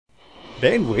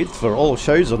Bandwidth for all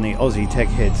shows on the Aussie Tech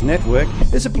Heads network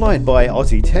is supplied by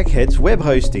Aussie Tech Heads Web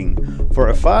Hosting. For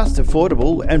a fast,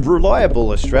 affordable and reliable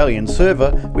Australian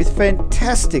server with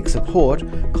fantastic support,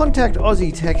 contact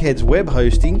Aussie Tech Heads Web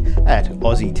Hosting at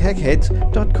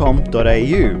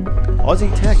aussietechheads.com.au.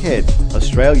 Aussie Tech Heads,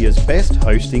 Australia's best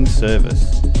hosting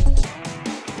service.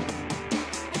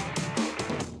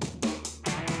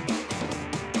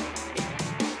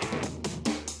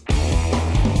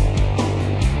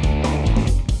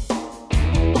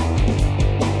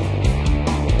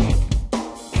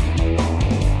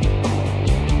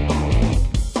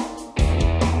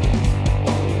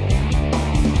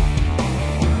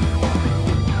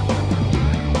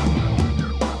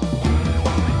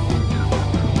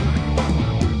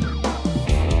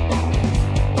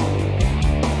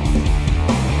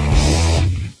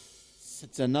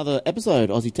 Another episode,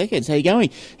 Aussie Tech Heads. How you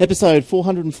going? Episode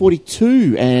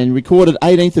 442 and recorded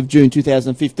 18th of June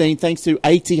 2015 thanks to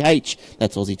ATH,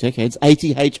 that's Aussie Tech Heads,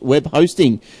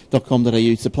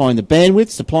 athwebhosting.com.au, supplying the bandwidth,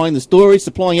 supplying the stories,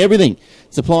 supplying everything,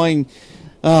 supplying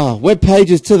web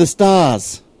pages to the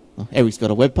stars. Oh, Eric's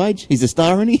got a web page. He's a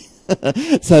star, isn't he?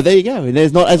 So there you go.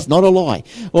 It's not a lie.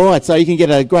 All right, so you can get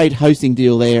a great hosting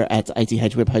deal there at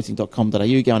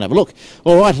athwebhosting.com.au. Go and have a look.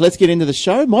 All right, let's get into the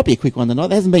show. Might be a quick one tonight.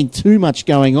 There hasn't been too much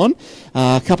going on.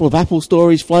 A couple of Apple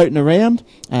stories floating around.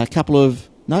 A couple of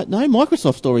no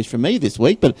Microsoft stories from me this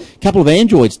week, but a couple of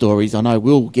Android stories I know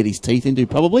Will get his teeth into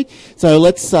probably. So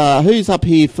let's who's up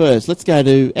here first? Let's go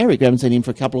to Eric. We haven't seen him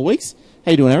for a couple of weeks.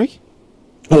 How you doing, Eric?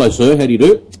 Hello, sir. How do you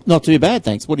do? Not too bad,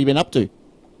 thanks. What have you been up to?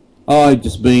 I've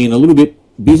just been a little bit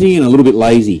busy and a little bit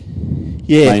lazy.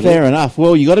 Yeah, mainly. Fair enough.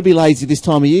 Well, you got to be lazy this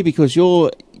time of year because your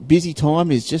busy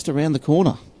time is just around the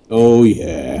corner. Oh,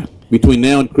 yeah. Between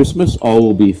now and Christmas, I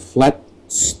will be flat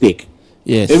stick.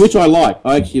 Yes. Which I like.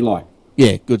 I actually like.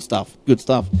 Yeah, good stuff. Good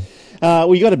stuff.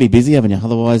 Well, you got to be busy, haven't you?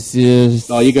 Otherwise,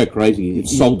 oh, you go crazy.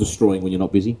 It's soul-destroying when you're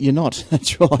not busy. You're not.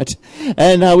 That's right.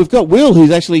 And we've got Will, who's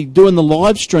actually doing the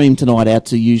live stream tonight out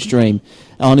to Ustream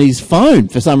on his phone.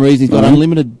 For some reason, he's got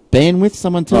unlimited bandwidth,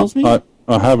 someone tells me. I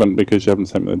haven't because you haven't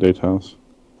sent me the details.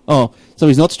 Oh, so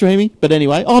he's not streaming? But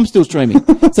anyway, I'm still streaming,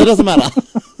 so it doesn't matter.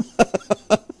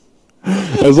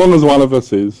 As long as one of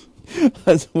us is.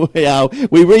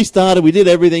 We restarted. We did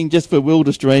everything just for Will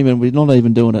to stream, and we're not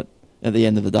even doing it at the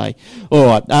end of the day. All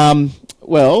right.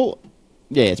 Well,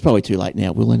 yeah, it's probably too late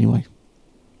now, Will, anyway.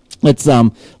 Let's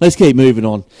keep moving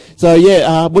on. So,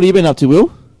 yeah, what have you been up to,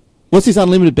 Will? What's this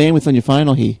unlimited bandwidth on your phone,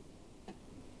 I hear?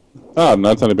 Oh,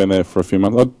 no, it's only been there for a few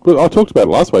months. I talked about it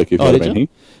last week if you had been here.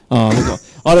 Oh, look,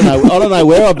 I don't know. I don't know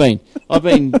where I've been. I've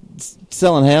been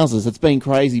selling houses. It's been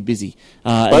crazy busy.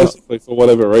 Basically, for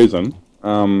whatever reason,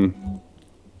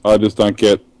 I just don't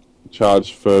get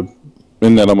charged for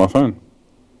internet on my phone.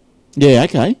 Yeah,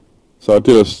 okay. So I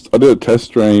did a test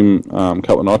stream a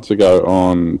couple of nights ago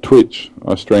on Twitch.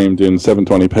 I streamed in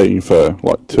 720p for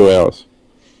like 2 hours.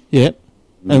 Yeah,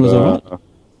 and it was all right.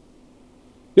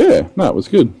 Yeah, no, it was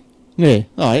good. Yeah,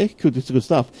 oh yeah, it's good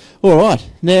stuff. All right,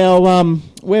 now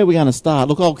where are we going to start?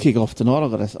 Look, I'll kick off tonight.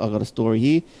 I've got a story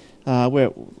here. What are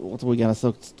we going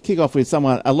to kick off with?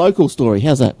 A local story.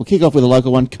 How's that? We'll kick off with a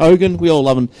local one. Kogan. We all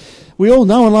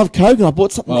know and love Kogan. I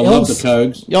bought something else. I love the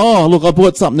Kogs. Oh, look, I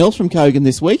bought something else from Kogan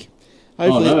this week.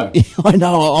 Hopefully, oh no! I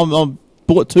know. I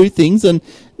bought two things and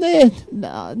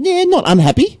not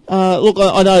unhappy. Look,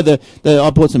 I know I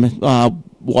bought some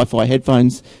Wi-Fi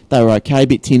headphones. They were okay, a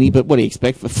bit tinny, but what do you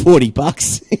expect for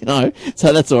 $40? You know,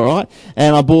 so that's all right.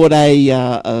 And I bought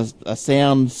a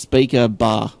sound speaker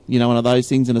bar, you know, one of those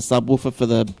things, and a subwoofer for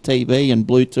the TV and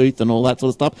Bluetooth and all that sort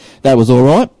of stuff. That was all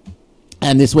right.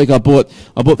 And this week I bought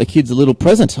the kids a little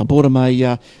present. I bought them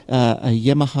a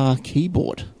Yamaha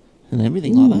keyboard and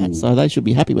everything like that. So they should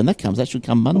be happy when that comes. That should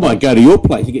come Monday. I might go to your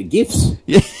place to get gifts.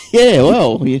 Yeah.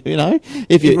 Well, you know,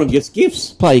 if everyone gets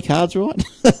gifts, play your cards right.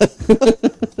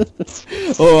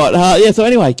 All right. Yeah. So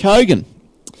anyway, Kogan.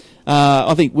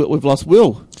 I think we've lost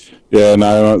Will. Yeah.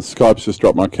 No, Skype's just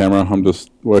dropped my camera. I'm just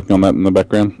working on that in the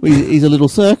background. He's a little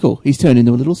circle. He's turned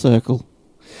into a little circle.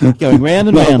 Going round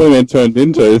and round. Nothing turned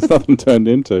into. It's nothing turned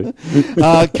into.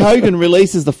 Kogan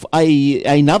releases another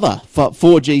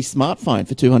 4G smartphone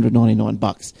for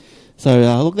 $299. So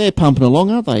look, they're pumping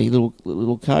along, aren't they? Little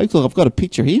Kogs. Look, I've got a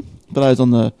picture here for those on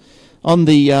the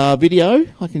video.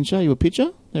 I can show you a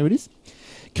picture. There it is.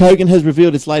 Kogan has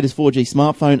revealed its latest 4G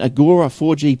smartphone, Agora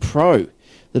 4G Pro.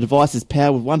 The device is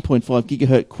powered with 1.5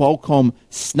 gigahertz Qualcomm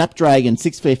Snapdragon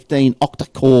 615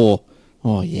 octa-core.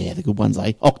 Oh, yeah, the good ones,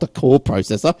 eh? Octa-core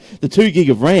processor. The 2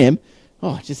 gig of RAM.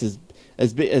 Oh, just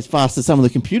as fast as some of the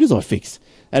computers I fix.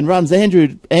 And runs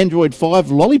Android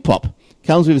 5 Lollipop.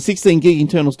 Comes with a 16 gig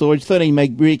internal storage, 13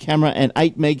 meg rear camera, and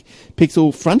 8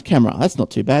 megapixel front camera. That's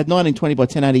not too bad. 1920 by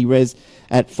 1080 res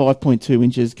at 5.2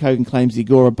 inches. Kogan claims the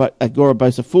Agora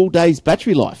boasts a full day's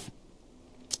battery life.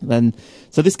 Then,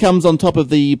 so this comes on top of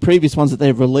the previous ones that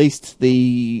they've released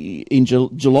in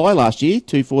July last year,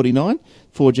 249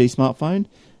 4G smartphone,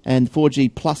 and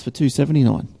 4G Plus for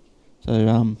 279.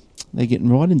 So they're getting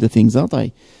right into things, aren't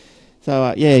they?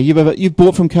 So yeah, you've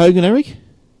bought from Kogan, Eric?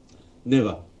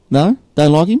 Never. No,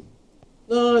 don't like him.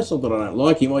 No, it's not that I don't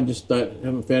like him. I just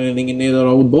haven't found anything in there that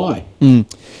I would buy.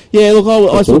 Yeah, look, I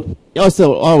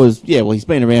was. Yeah, well, he's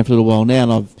been around for a little while now,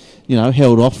 and I've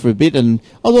held off for a bit, and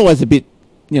I was always a bit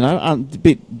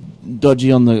dodgy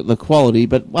on the quality,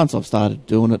 but once I've started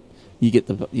doing it, you get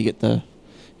the.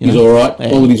 He's all right. Yeah.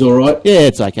 Quality's all right. Yeah,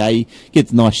 it's okay. You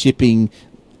get nice shipping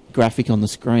graphic on the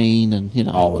screen, and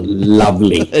Oh,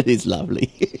 lovely. it is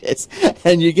lovely. Yes,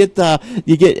 and you get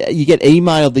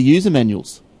emailed the user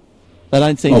manuals. They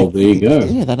don't seem. Oh, there you go.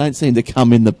 Yeah, they don't seem to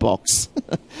come in the box.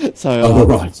 So. Oh,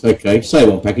 right. Okay. Save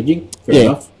on packaging. Fair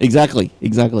enough. Exactly.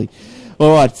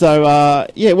 All right. So,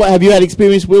 what have you had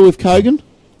experience, Will, with Kogan?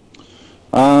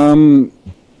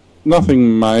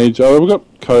 Nothing major. We've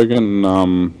got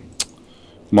Kogan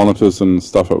monitors and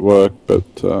stuff at work,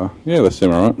 but they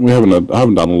seem alright. I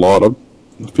haven't done a lot. A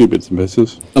few bits and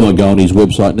pieces. I'm going to go on his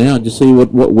website now and just see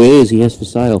what wares he has for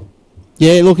sale.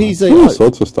 Yeah, look, he's all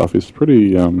sorts of stuff. He's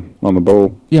pretty on the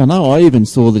ball. Yeah, no, I even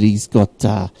saw that he's got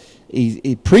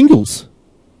he Pringles.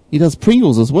 He does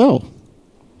Pringles as well.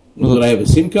 Do they have a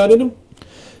SIM card in them?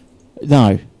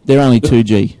 No, they're only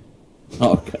 2G.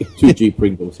 Oh, okay. 2G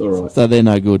Pringles. All right. So they're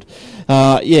no good.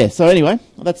 So anyway,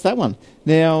 that's that one.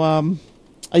 Now,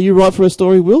 are you right for a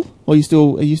story, Will? Or are you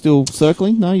still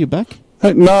circling? No, you're back?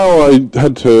 Hey, no, I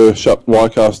had to shut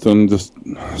Ycast and just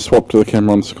swap to the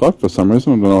camera on Skype for some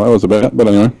reason. I don't know what that was about, but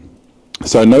anyway.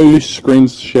 So no screen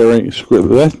sharing.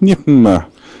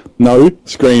 No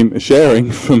screen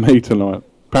sharing for me tonight.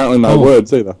 Apparently no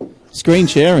words either. Screen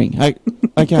sharing.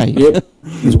 Okay. Yep.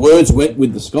 His words went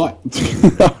with the Skype.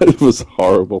 It was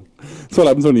horrible. That's what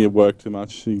happens when you work too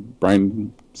much. Your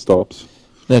brain stops.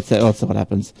 That's what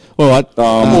happens. All right.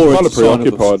 Or kind of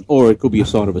preoccupied. Or it could be a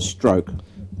sign of a stroke.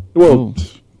 Well,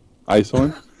 a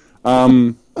sign.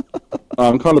 I'm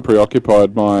kind of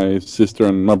preoccupied. My sister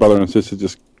and my brother and sister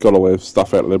just got all their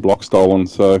stuff out of their block stolen.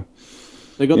 So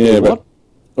they got their what?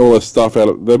 All their stuff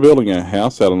out. They're building a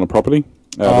house out on the property.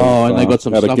 And they got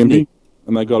some out stuff of Gympie,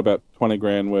 and they got about 20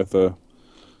 grand worth of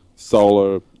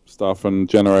solar stuff and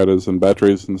generators and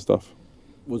batteries and stuff.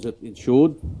 Was it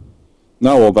insured?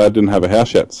 No, well, they didn't have a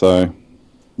house yet, so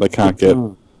they can't get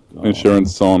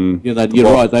insurance on. Yeah,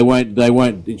 you're right. They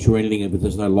won't insure anything if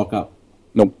there's no lockup.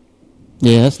 Nope.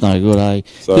 Yeah, that's no good, eh?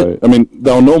 So, I mean,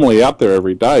 they're normally out there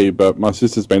every day, but my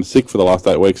sister's been sick for the last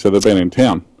 8 weeks, so they've been in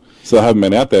town. So they haven't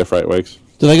been out there for 8 weeks.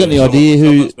 Do they got any idea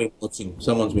who?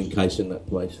 Someone's been cased in that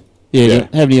place. Yeah. Do you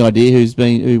have any idea who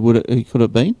could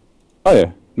it been? Oh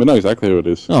yeah, we know exactly who it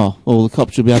is. Oh, well, the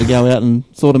cops should be able to go out and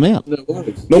sort him out. No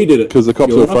worries. Nope, He did it because the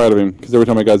cops are afraid of him. Because every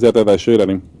time he goes out there, they shoot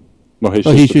at him. Well,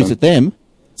 he shoots at them.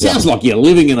 Sounds like you're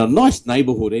living in a nice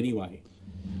neighbourhood anyway.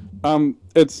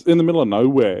 It's in the middle of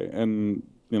nowhere, and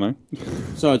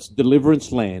So it's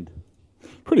Deliverance Land.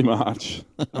 pretty much.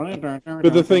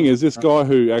 But the thing is, this guy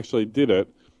who actually did it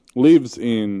lives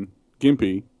in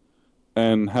Gympie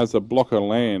and has a block of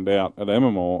land out at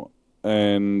Emmemore,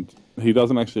 and he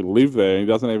doesn't actually live there. He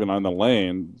doesn't even own the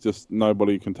land. Just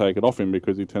nobody can take it off him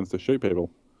because he tends to shoot people.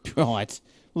 Right.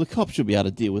 Well, the cops should be able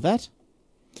to deal with that.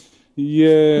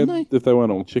 Yeah, if they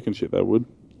weren't all chicken shit, they would.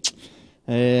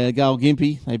 Gull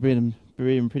Gympie, they breed them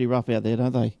pretty rough out there,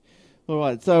 don't they? All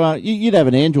right, so you'd have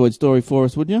an Android story for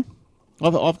us, wouldn't you?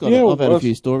 I've had a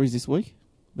few stories this week.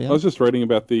 I was just reading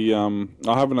about the.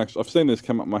 I've seen this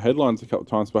come up in my headlines a couple of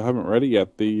times, but I haven't read it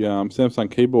yet. The Samsung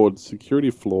keyboard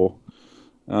security flaw.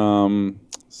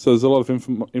 So there's a lot of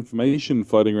information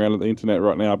floating around on the internet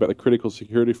right now about the critical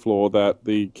security flaw that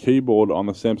the keyboard on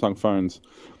the Samsung phones,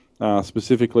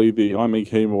 specifically the iMe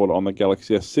keyboard on the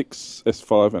Galaxy S6,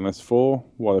 S5, and S4.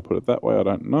 Why they put it that way, I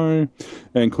don't know.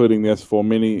 Including the S4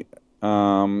 Mini.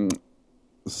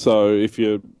 So if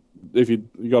you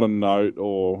got a note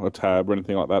or a tab or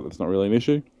anything like that, it's not really an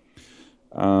issue.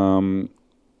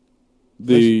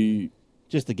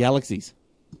 Just the Galaxies.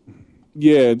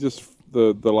 Yeah, just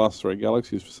the last 3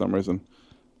 Galaxies for some reason.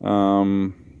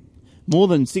 More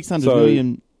than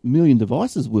 600 million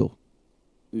devices, Will.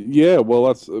 Yeah,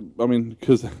 well,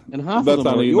 because and half that's of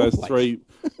them only are those 3.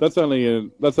 That's only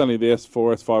the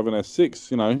S4, S5, and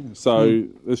S6. So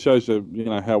it shows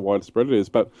you how widespread it is.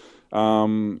 But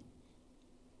according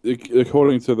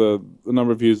to the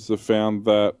number of users have found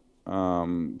that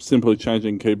simply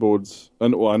changing keyboards,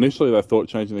 and well, initially they thought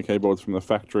changing the keyboards from the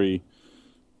factory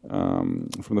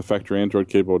Android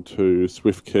keyboard to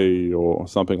SwiftKey or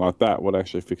something like that would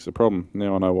actually fix the problem.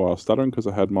 Now I know why I was stuttering, because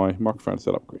I had my microphone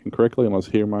set up incorrectly and I was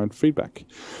hearing my own feedback.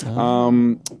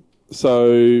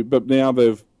 But now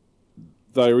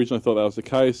they originally thought that was the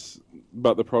case,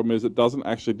 but the problem is it doesn't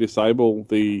actually disable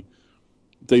the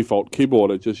default keyboard.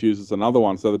 It just uses another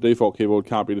one, so the default keyboard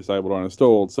can't be disabled or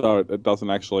installed, so it doesn't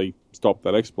actually stop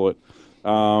that exploit.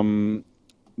 I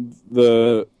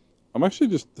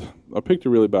picked a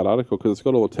really bad article because it's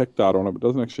got all the tech data on it, but it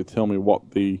doesn't actually tell me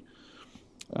what the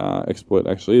exploit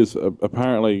actually is.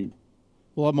 Apparently,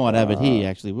 well, I might have it here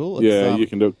actually. Will you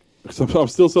can do it. I'm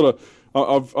still sort of.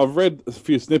 I've read a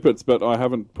few snippets, but I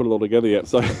haven't put it all together yet.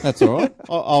 So that's all right.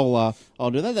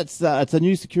 I'll do that. It's a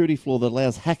new security flaw that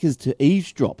allows hackers to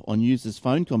eavesdrop on users'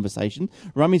 phone conversation,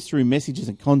 rummage through messages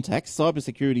and contacts.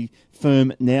 Cybersecurity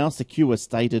firm Now Secure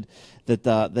stated that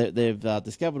they've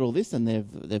discovered all this and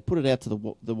they've put it out to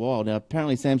the wild. Now,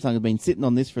 apparently, Samsung have been sitting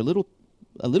on this for a little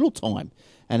time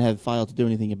and have failed to do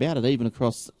anything about it, even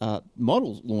across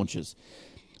model launches.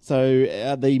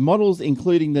 So the models,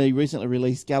 including the recently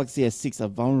released Galaxy S6, are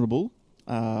vulnerable.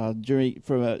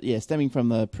 Stemming from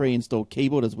the pre-installed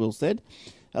keyboard, as Will said,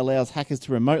 allows hackers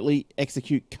to remotely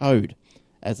execute code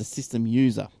as a system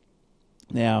user.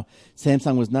 Now,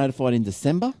 Samsung was notified in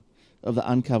December of the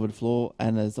uncovered flaw,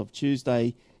 and as of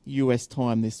Tuesday, US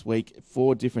time this week,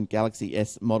 4 different Galaxy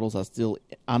S models are still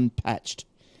unpatched.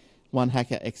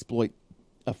 Hackers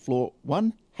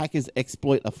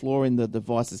exploit a flaw in the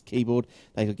device's keyboard.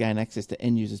 They could gain access to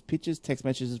end users' pictures, text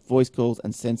messages, voice calls,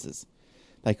 and sensors.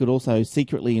 They could also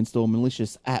secretly install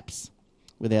malicious apps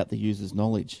without the user's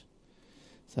knowledge.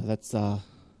 So that's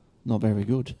not very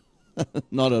good.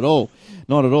 Not at all.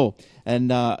 Not at all.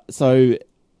 And so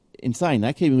in saying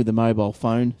that, keeping with the mobile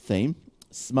phone theme,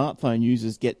 smartphone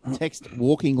users get text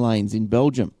walking lanes in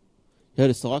Belgium. You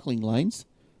heard of cycling lanes?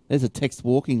 There's a text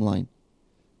walking lane.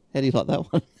 How do you like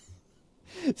that one?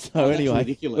 So anyway,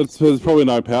 ridiculous. There's probably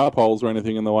no power poles or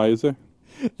anything in the way, is there?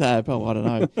 No, probably, I don't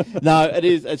know. No, it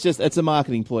is. It's a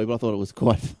marketing ploy, but I thought it was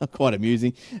quite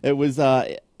amusing. It was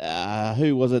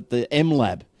who was it? The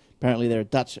MLab. Apparently, they're a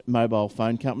Dutch mobile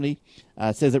phone company.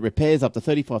 Says it repairs up to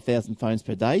 35,000 phones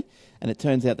per day, and it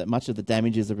turns out that much of the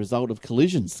damage is a result of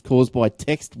collisions caused by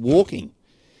text walking.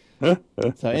 So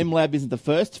MLab isn't the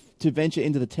first to venture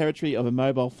into the territory of a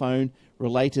mobile phone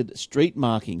related street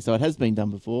marking. So it has been done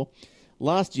before.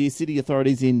 Last year, city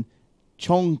authorities in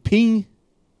Chongqing,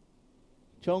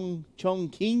 That'll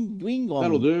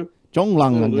do.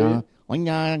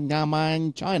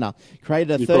 Zhonglang, China,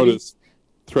 created a 30.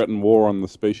 Threaten war on the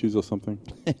species or something.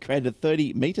 Created a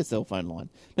 30-metre cell phone line.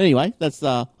 Anyway, that's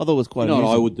I thought it was quite. You know amusing.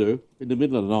 what I would do? In the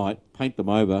middle of the night, paint them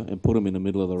over and put them in the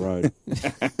middle of the road.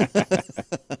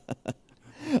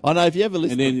 I know if you ever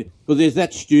listen. And then, because there's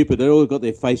that stupid, they all got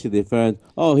their face in their phones.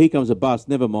 Oh, here comes a bus.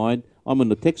 Never mind. I'm in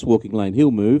the text walking lane.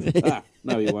 He'll move.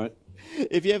 No, he won't.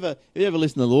 If you ever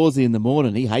listen to Lawsy in the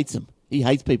morning, he hates them. He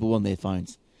hates people on their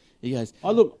phones. He goes.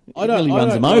 I don't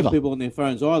them like over. people on their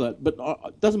phones either. But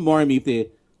it doesn't worry me if they're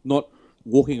not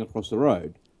walking across the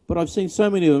road. But I've seen so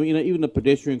many of them. Even the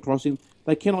pedestrian crossing,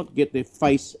 they cannot get their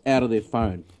face out of their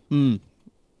phone.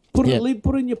 Put it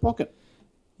in your pocket.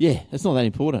 Yeah, it's not that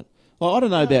important. Well, I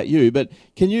don't know about you, but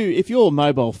can you, if your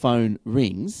mobile phone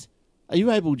rings, are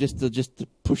you able just to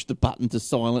push the button to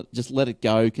silent, just let it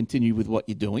go, continue with what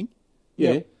you're doing?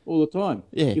 Yeah, all the time.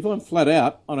 Yeah. If I'm flat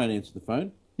out, I don't answer the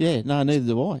phone. Yeah, no, neither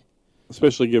do I.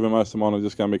 Especially given most of mine are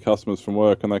just going to be customers from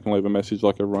work and they can leave a message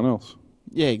like everyone else.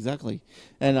 Yeah, exactly.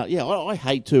 And I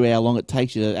hate too how long it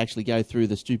takes you to actually go through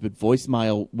the stupid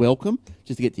voicemail welcome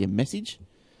just to get to your message.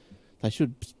 They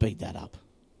should speed that up.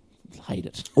 Hate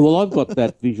it. Well, I've got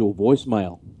that visual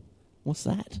voicemail. What's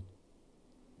that?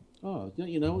 Oh, don't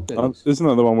you know what that is? Isn't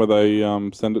that the one where they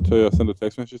send it to you, send a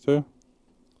text message to you?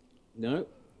 No.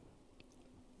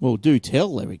 Well, do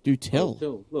tell, Eric. Do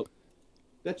tell. Look,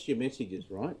 that's your messages,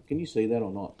 right? Can you see that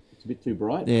or not? It's a bit too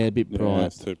bright. Yeah, a bit bright. Yeah,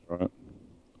 it's too bright.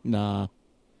 Nah.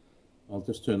 I'll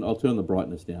turn the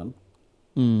brightness down.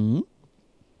 Mm-hmm.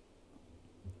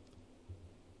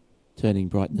 Turning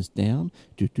brightness down.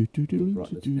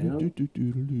 Brightness down.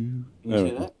 Can you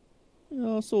see that?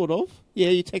 Oh, sort of. Yeah,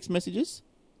 your text messages.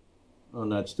 Oh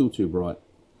no, it's still too bright.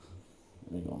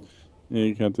 Hang on. Yeah,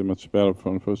 you can't do much about it,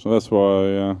 unfortunately. That's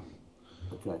why.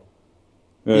 Okay.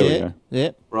 There we go.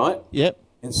 Yep. Right. Yep.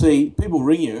 And see, people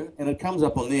ring you, and it comes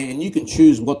up on there, and you can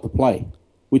choose what to play,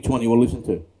 which one you will listen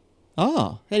to.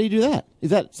 Ah, how do you do that?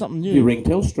 Is that something new? You ring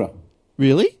Telstra.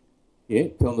 Really? Yeah,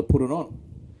 tell them to put it on.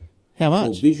 How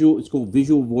much? It's called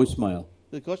visual voicemail.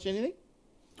 Does it cost you anything?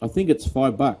 I think it's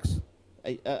 $5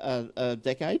 A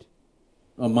decade?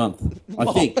 a month. I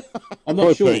think. I'm Probably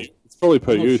not sure. It's probably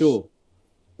per I'm not use. sure.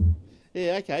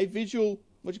 Yeah, okay. Visual,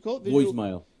 what do you call it? Visual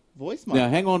Voicemail. Voicemail. Now,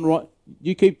 hang on, right?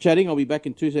 You keep chatting. I'll be back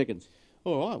in 2 seconds.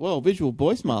 All right. Well, visual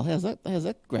voicemail. How's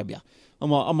that grab you?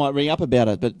 I might ring up about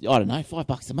it, but I don't know.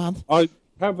 $5 a month. I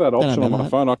have that option on about my that.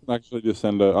 phone. I can actually just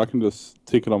I can just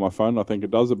tick it on my phone. I think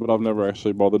it does it, but I've never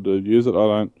actually bothered to use it.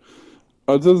 It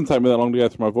doesn't take me that long to go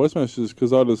through my voice messages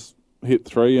because I just hit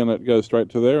 3 and it goes straight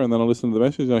to there, and then I listen to the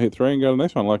message and I hit 3 and go to the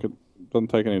next one. Like, it doesn't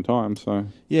take any time. So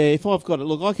Yeah, if I've got it,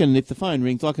 look, if the phone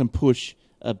rings, I can push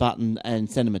a button and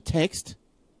send them a text.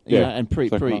 You Yeah, know, and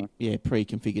exactly.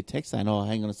 pre-configured text saying, "Oh,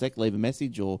 hang on a sec, leave a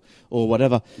message," or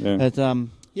whatever. Yeah. But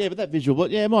but that visual,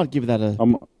 but I might give that a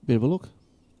I'm bit of a look.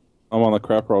 on the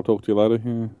crapper. I'll talk to you later.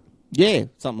 Yeah. Yeah,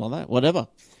 something like that.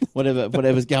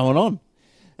 Whatever's going on.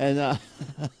 And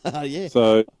yeah,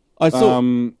 So I saw.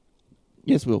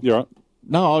 Yes, Will. you're right.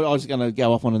 No, I was going to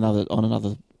go off on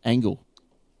another angle.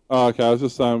 Oh, okay, I was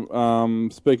just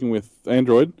speaking with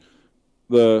Android.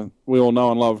 We all know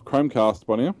and love Chromecast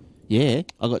by now. Yeah,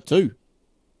 I got 2.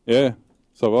 Yeah,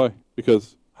 so have I.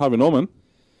 Because Harvey Norman,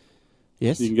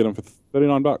 Yes. you can get them for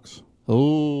 $39.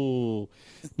 Oh,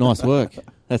 nice work.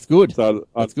 That's good. So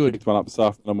I That's good. picked one up this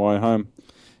afternoon on my way home.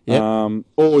 Yep.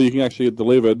 Or you can actually get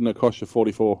delivered, and it costs you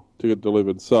 $44 to get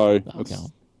delivered. So I'll it's go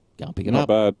and pick it not up.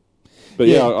 bad. But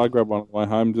Yeah. I grabbed one on the way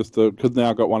home just because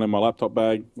now I've got one in my laptop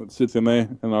bag that sits in there,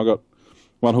 and I've got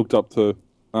one hooked up to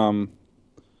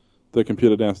the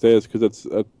computer downstairs because it's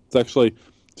actually.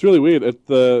 It's really weird.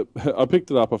 I picked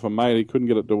it up off a mate. He couldn't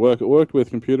get it to work. It worked with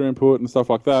computer input and stuff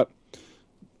like that.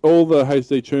 All the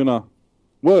HD tuner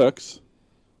works,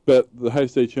 but the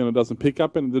HD tuner doesn't pick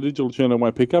up, and the digital tuner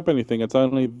won't pick up anything. It's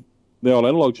only the old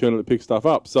analog tuner that picks stuff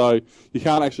up. So you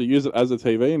can't actually use it as a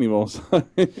TV anymore. So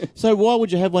So why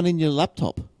would you have one in your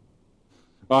laptop?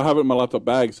 I have it in my laptop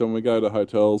bag, so when we go to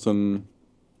hotels and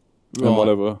Right.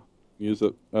 whatever, use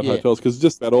it at Yeah. hotels. Because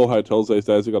just about all hotels these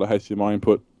days have got a HDMI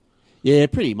input. Yeah,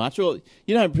 pretty much. All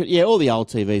all the old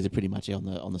TVs are pretty much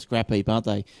on the scrap heap, aren't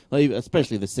they? Like,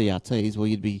 especially the CRTs. Well,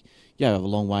 you'd go a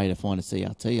long way to find a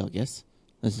CRT, I guess.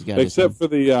 This is Except for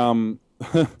the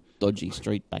dodgy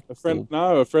street back. a friend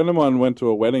of mine went to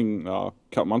a wedding a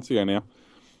couple months ago now,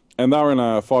 and they were in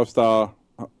a five-star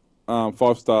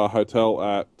hotel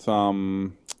at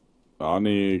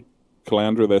near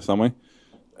Caloundra there somewhere.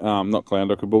 Not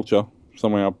Caloundra, Caboolture,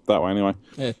 somewhere up that way anyway.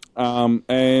 Yeah.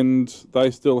 And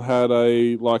they still had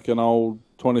an old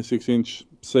 26-inch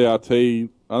CRT.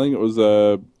 I think it was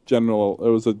a general.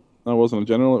 It wasn't a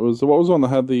general. It was what was the one that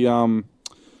had the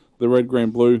red,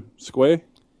 green, blue square.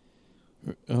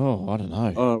 Oh, I don't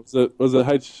know. Was it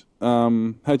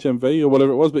HMV or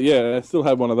whatever it was? But yeah, I still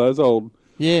had one of those old.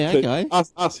 Yeah, okay.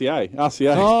 RCA.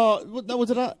 Oh, no, was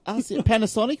it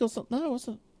Panasonic or something? No, was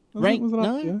it? Rank? Was it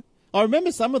No. RCA? I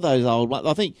remember some of those old ones.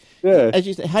 I think, Yeah. as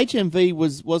you said, HMV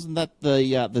wasn't that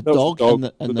the That was dog, and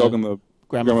the dog and the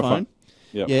gramophone?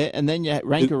 Yep. Yeah, and then you had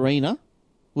Rank Arena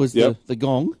was Yep. the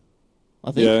gong,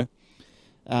 I think.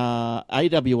 Yeah.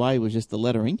 AWA was just the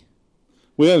lettering.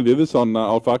 We only did this on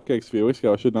Old Fuck Geeks a few weeks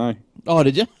ago, I should know. Oh,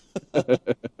 did you?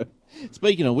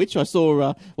 Speaking of which, I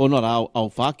saw, not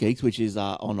Old Fart Geeks, which is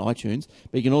on iTunes,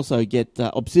 but you can also get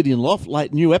Obsidian Loft,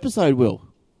 new episode, Will.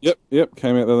 Yep.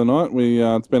 Came out the other night.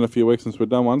 It's been a few weeks since we've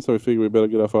done one, so we figured we better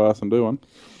get off our ass and do one.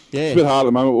 Yeah. It's a bit hard at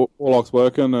the moment. Warlock's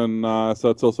working, and so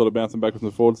it's all sort of bouncing backwards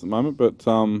and forwards at the moment. But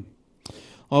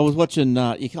I was watching,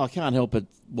 I can't help but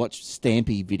watch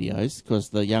Stampy videos because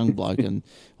the young bloke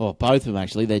both of them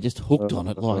actually, they're just hooked on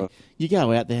it. Like, you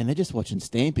go out there and they're just watching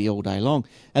Stampy all day long.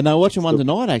 And they were watching one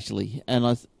tonight actually, and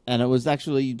it was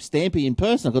actually Stampy in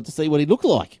person. I got to see what he looked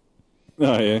like.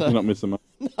 oh yeah, you're not missing much.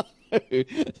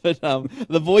 But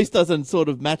the voice doesn't sort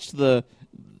of match the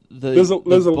There's a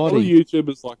lot of body.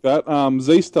 YouTubers like that.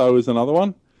 Zisto is another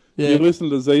one. Yeah. You listen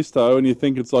to Zisto and you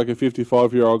think it's like a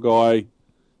 55-year-old guy,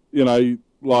 you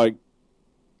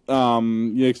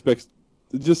expect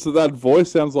just that voice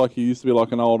sounds like he used to be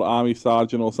like an old army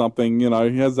sergeant or something. He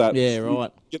has that. Yeah,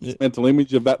 right. You get this mental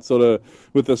image of that sort of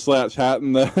with the slouch hat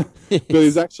and the. But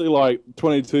he's actually like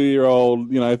 22-year-old,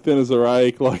 thin as a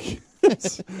rake. Like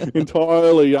it's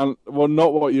entirely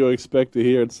not what you expect to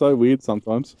hear. It's so weird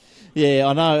sometimes. Yeah,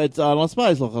 I know. It's I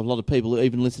suppose like a lot of people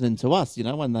even listening to us,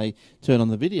 when they turn on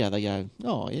the video, they go,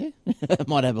 "Oh yeah,"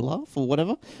 might have a laugh or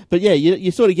whatever. But yeah, you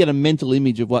sort of get a mental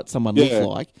image of what someone looks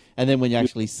like, and then when you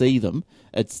actually see them,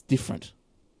 it's different.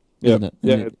 Isn't it?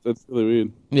 Yeah, it's really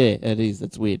weird. Yeah, it is.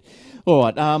 It's weird. All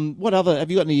right. Have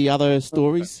you got any other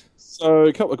stories? So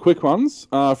a couple of quick ones.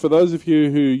 For those of you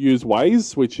who use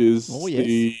Waze, which is Oh, yes.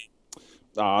 the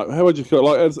how would you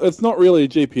call it? Like, it's not really a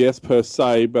GPS per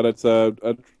se, but it's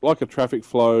like a traffic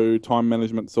flow, time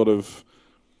management sort of.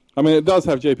 I mean, it does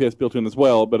have GPS built in as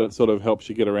well, but it sort of helps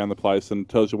you get around the place and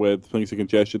tells you where things are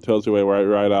congested, tells you where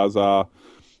radars are,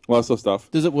 all that sort of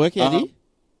stuff. Does it work, Eddie?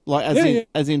 Like yeah.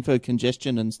 as in for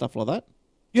congestion and stuff like that?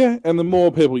 Yeah, and the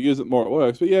more people use it, the more it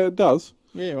works. But yeah, it does.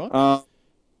 Yeah, right.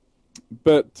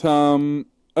 But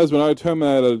as we know,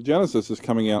 Terminator Genesis is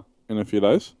coming out in a few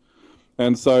days.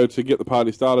 And so to get the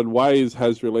party started, Waze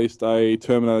has released a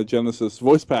Terminator Genesis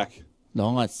voice pack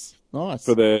Nice.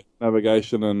 for their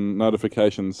navigation and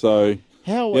notifications. So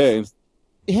How yeah,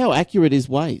 how accurate is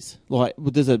Waze? Like,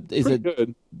 is pretty it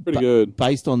good. Pretty good.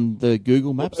 based on the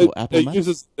Google Maps or Apple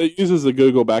Maps? It uses the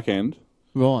Google backend,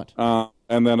 Right.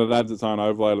 and then it adds its own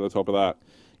overlay to the top of that.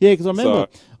 Yeah, because I remember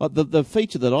the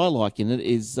feature that I like in it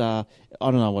is, I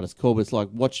don't know what it's called, but it's like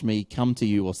watch me come to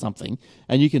you or something,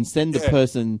 and you can send the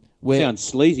person where. Sounds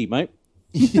sleazy, mate.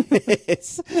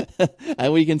 Yes,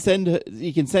 and you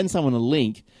can send someone a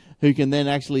link who can then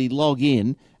actually log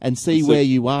in and see where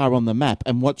you are on the map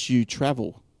and watch you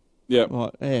travel. Yeah,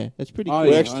 Right, yeah, that's pretty Oh,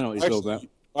 cool. yeah. I know what you're talking about.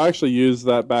 I actually used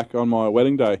that back on my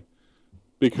wedding day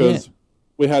because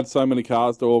we had so many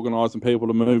cars to organise and people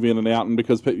to move in and out, and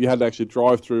because you had to actually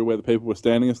drive through where the people were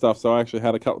standing and stuff. So I actually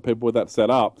had a couple of people with that set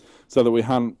up so that we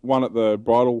had one at the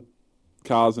bridal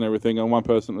cars and everything, and one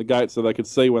person at the gate, so they could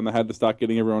see when they had to start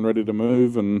getting everyone ready to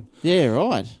move. And Yeah,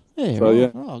 right. Yeah, So, right.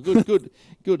 yeah. Oh,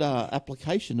 good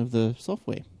application of the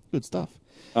software. Good stuff.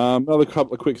 another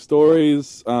couple of quick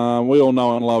stories. We all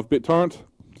know and love BitTorrent.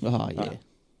 Oh, yeah.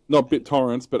 Not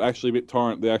BitTorrents, but actually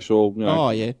BitTorrent, the actual, Oh,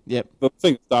 yeah. Yep. the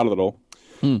thing that started it all.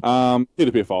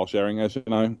 Peer-to-peer file sharing, as you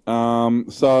know.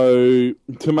 So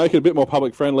to make it a bit more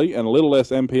public friendly and a little less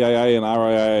MPAA and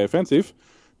RIAA offensive,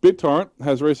 BitTorrent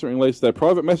has recently released their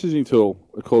private messaging tool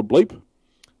called Bleep,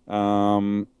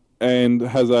 and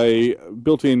has a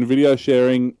built-in video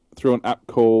sharing through an app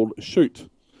called Shoot.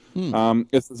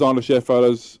 It's designed to share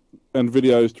photos and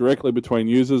videos directly between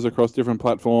users across different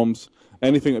platforms.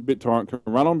 Anything that BitTorrent can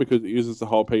run on, because it uses the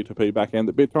whole P2P backend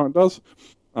that BitTorrent does.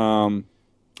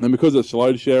 And because it's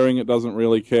load sharing, it doesn't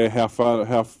really care how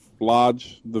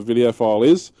large the video file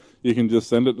is. You can just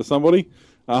send it to somebody.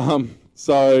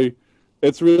 So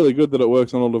it's really good that it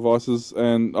works on all devices.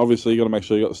 And obviously, you got to make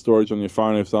sure you got the storage on your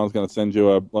phone if someone's going to send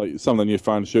you some of the new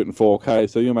phones shoot in 4K.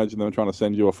 So you imagine them trying to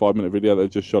send you a 5-minute video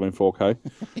that just shot in 4K.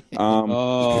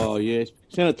 Oh, yes.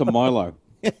 Send it to Milo.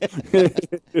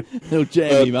 He'll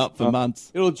jam him up for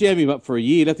months. It'll jam him up for a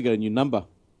year. He'll have to get a new number.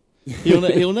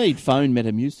 He'll need phone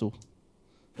Metamucil.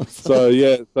 So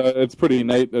yeah, so it's pretty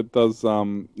neat. It does,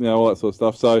 all that sort of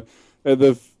stuff. So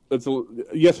it's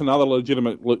yet another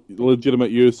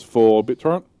legitimate use for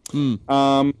BitTorrent.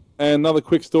 And another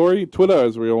quick story: Twitter,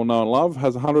 as we all know and love,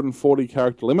 has a 140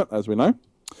 character limit, as we know.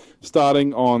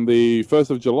 Starting on the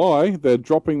 1st of July, they're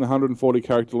dropping the 140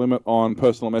 character limit on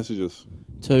personal messages.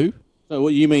 2. So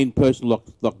what you mean personal,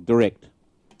 like direct?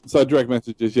 So direct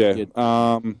messages, yeah.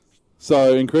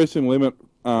 So increasing limit.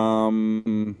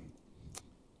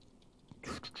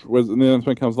 The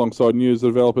announcement comes alongside news that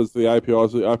developers, the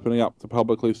APIs are opening up to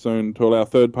publicly soon to allow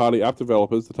third-party app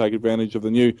developers to take advantage of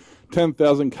the new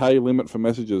 10,000K limit for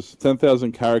messages.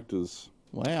 10,000 characters.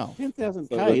 Wow.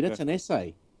 10,000K, that's an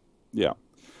essay. Yeah.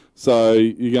 So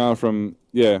you're going from,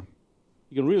 You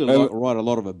can really write a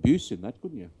lot of abuse in that,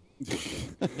 couldn't you?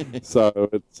 So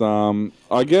it's,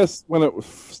 I guess when it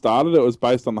started, it was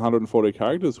based on the 140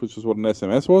 characters, which is what an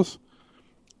SMS was.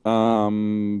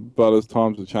 But as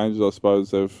times have changed, I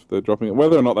suppose they're dropping it.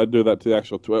 Whether or not they do that to the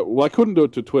actual Twitter, well, they couldn't do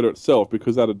it to Twitter itself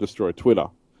because that'd destroy Twitter.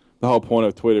 The whole point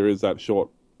of Twitter is that short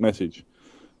message.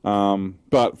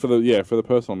 But for the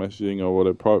personal messaging or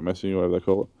whatever, private messaging, whatever they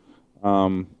call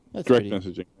it, direct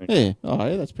messaging. Yeah. Oh,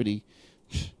 yeah, that's pretty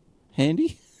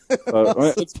handy.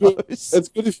 It's good. It's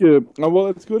good if you. Well,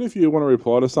 it's good if you want to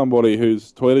reply to somebody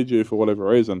who's tweeted you for whatever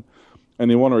reason, and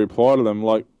you want to reply to them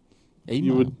like Email.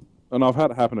 you would. And I've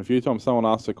had it happen a few times. Someone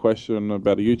asks a question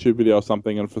about a YouTube video or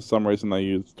something, and for some reason they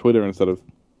use Twitter instead of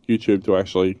YouTube to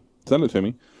actually send it to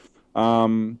me.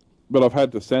 But I've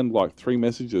had to send like 3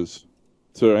 messages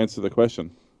to answer the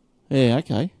question. Yeah.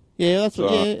 Okay. Yeah, that's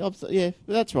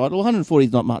that's right. Well, 140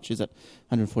 is not much, is it?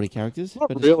 140 characters. Not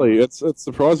really. It's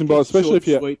surprising, but especially if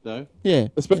you sweet though. Yeah.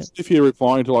 if you're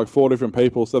replying to like 4 different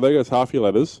people, so there goes half your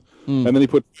letters, and then you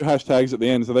put 2 hashtags at the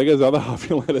end, so there goes the other half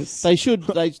your letters. They should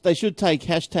take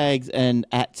hashtags and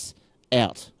ats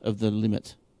out of the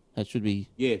limit. That should be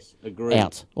Yes, agree.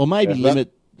 out, or maybe Yeah,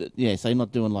 limit. So you're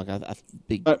not doing like a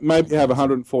big. Maybe have a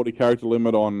 140 character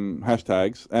limit on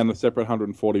hashtags and a separate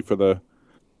 140 for the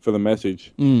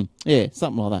message. Yeah,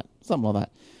 something like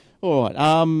that. All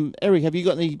right. Eric, have you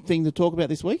got anything to talk about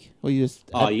this week? Or you just?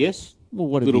 Yes. Well,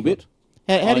 what a have little you got?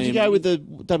 bit. How did you go with the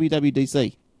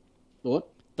WWDC? What?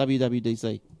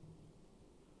 WWDC.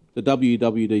 The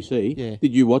WWDC? Yeah.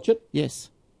 Did you watch it? Yes.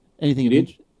 Anything? You of did?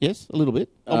 interest? Yes, a little bit.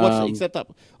 I watched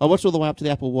I watched all the way up to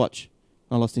the Apple Watch.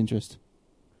 I lost interest.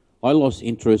 I lost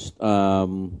interest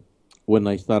when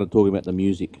they started talking about the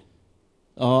music.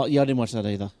 Oh, yeah, I didn't watch that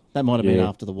either. That might have been Yeah.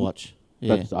 after the Watch.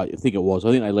 Yeah. I think it was.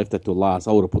 I think they left that till last.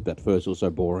 I would have put that first. It was so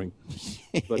boring.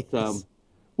 But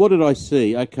what did I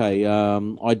see? Okay,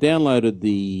 I downloaded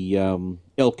the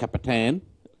El Capitan,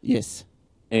 Yes.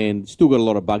 and still got a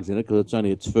lot of bugs in it because it's only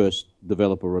its first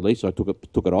developer release. So I took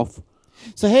it off.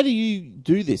 So how do you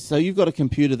do this? So you've got a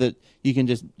computer that you can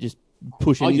just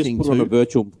push I just anything put to. on a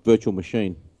virtual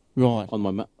machine Right. on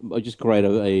my. I just create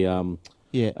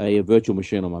a virtual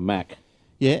machine on my Mac.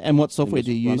 Yeah. And what software just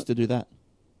do you run use it. to do that?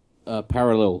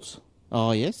 Parallels.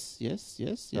 Oh, yes.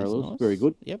 Parallels, Nice. very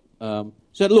good. Yep.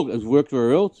 So look, it's worked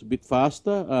very well. It's a bit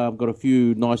faster. I've got a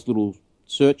few nice little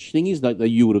search thingies that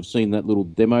you would have seen that little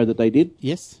demo that they did.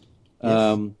 Yes.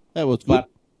 Um, That was good. but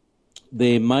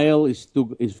their mail is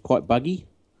quite buggy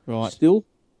Right. still,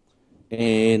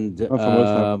 and That's the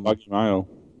worst thing, buggy mail.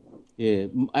 yeah,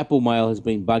 Apple Mail has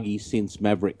been buggy since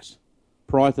Mavericks.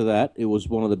 Prior to that, it was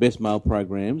one of the best mail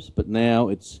programs, but now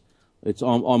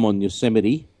I'm on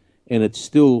Yosemite, and it's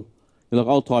still like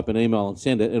I'll type an email and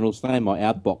send it, and it'll stay in my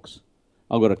outbox.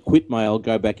 I've got to quit mail,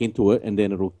 go back into it, and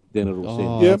then it'll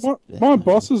send. Yeah, that's my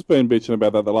boss has been bitching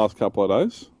about that the last couple of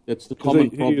days. It's the 'Cause common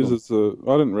he problem. uses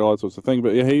I didn't realise it was a thing,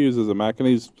 but yeah, he uses a Mac, and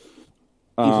Is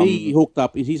he hooked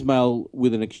up? Is his mail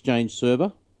with an Exchange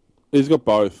server? he's got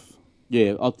both.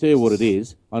 Yeah, I'll tell you what it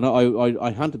is. I know.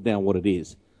 I hunted down what it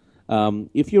is.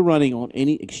 If you're running on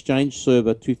any Exchange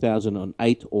server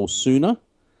 2008 or sooner,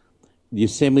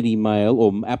 Yosemite Mail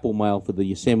or Apple Mail for the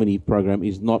Yosemite program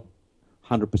is not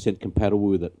 100% compatible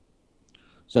with it.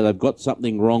 So they've got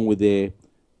something wrong with their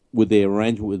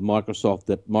arrangement with Microsoft.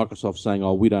 That Microsoft's saying,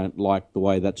 "Oh, we don't like the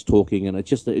way that's talking," and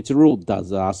it's a real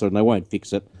disaster, and they won't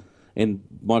fix it. And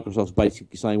Microsoft's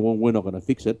basically saying, "Well, we're not going to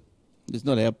fix it. It's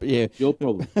not our. Yeah. Your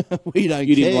problem. We don't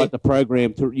You care. didn't write the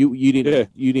program to you didn't Yeah.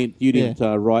 you didn't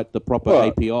write the proper Well,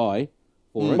 API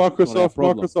for it. It's not our Microsoft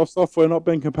problem. software not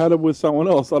being compatible with someone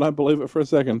else. I don't believe it for a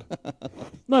second.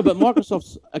 No, but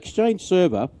Microsoft's Exchange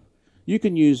server, you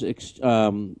can use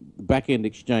back-end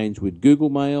Exchange with Google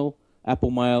Mail,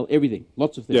 Apple Mail, everything.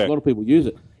 Lots of things. Yeah. A lot of people use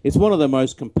it. It's one of the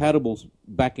most compatible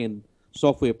back-end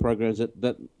software programs that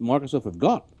Microsoft have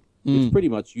got. It's pretty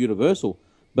much universal.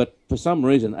 But for some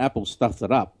reason, Apple stuffed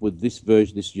it up with this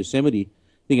version, this Yosemite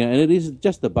thing, and it is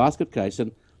just a basket case.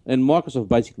 And Microsoft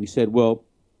basically said,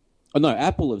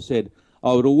 Apple have said,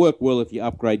 "Oh, it'll work well if you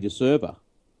upgrade your server."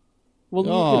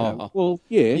 Well,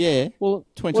 yeah. Yeah. Well,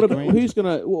 20 what about,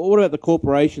 grand. What about the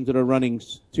corporations that are running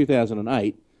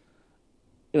 2008?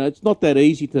 It's not that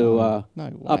easy to no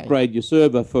way. upgrade your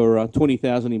server for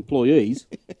 20,000 employees.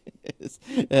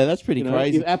 Yeah, that's pretty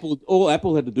crazy. If all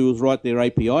Apple had to do was write their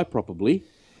API properly.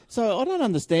 So I don't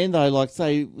understand though. Like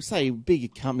say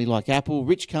big company like Apple,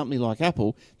 rich company like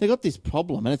Apple, they got this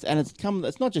problem, and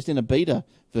it's not just in a beta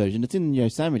version. It's in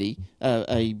Yosemite,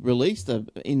 a released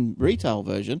in retail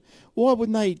version. Why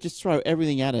wouldn't they just throw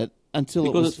everything at it until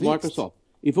Because it was it's fixed? Microsoft.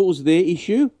 If it was their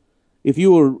issue, if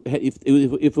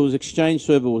it was Exchange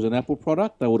Server was an Apple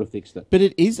product, they would have fixed it. But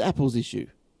it is Apple's issue.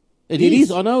 It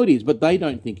is. I know it is, but they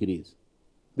don't think it is.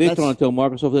 They're That's- trying to tell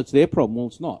Microsoft that's their problem. Well,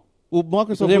 it's not. Well, Microsoft.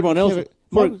 Because everyone else.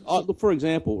 Microsoft- For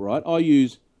example, right? I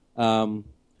use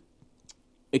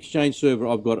Exchange Server.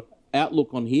 I've got Outlook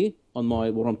on here on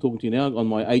what I'm talking to you now on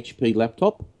my HP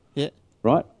laptop, yeah.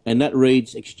 right? And that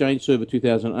reads Exchange Server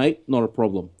 2008, not a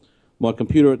problem. My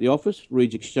computer at the office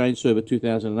reads Exchange Server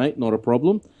 2008, not a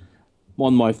problem.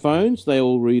 On my phones, they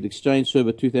all read Exchange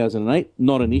Server 2008,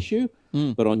 not an issue.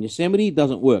 But on Yosemite, it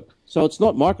doesn't work. So it's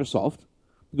not Microsoft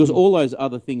because all those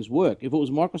other things work. If it was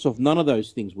Microsoft, none of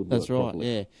those things would That's work right.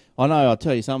 properly. Yeah, I know. I'll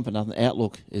tell you something for nothing.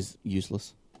 Outlook is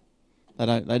useless. They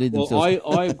did Well,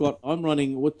 themselves. I'm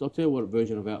running. I'll tell you what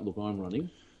version of Outlook I'm running.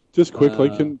 Just quickly,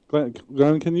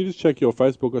 Glenn, can you just check your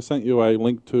Facebook? I sent you a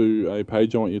link to a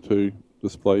page I want you to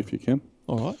display if you can.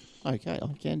 All right. Okay, I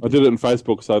can. I did it in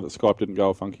Facebook so that Skype didn't go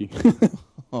all funky.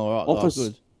 All right. Office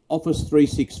Oh, good.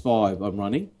 365 I'm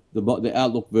running. The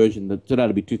Outlook version,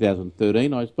 that'll be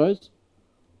 2013, I suppose.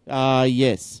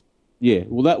 Yes. Yeah,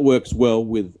 well, that works well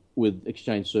with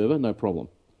Exchange Server, no problem.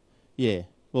 Yeah.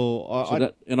 Well,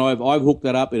 I've hooked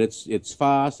that up, and it's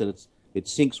fast, and it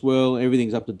syncs well,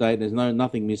 everything's up to date, there's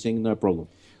nothing missing, no problem.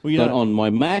 Well, But on my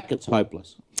Mac, it's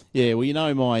hopeless. yeah.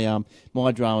 Well,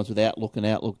 my dramas with Outlook and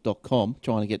Outlook.com,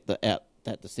 trying to get the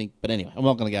that distinct. But anyway, I'm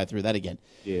not going to go through that again.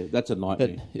 Yeah, that's a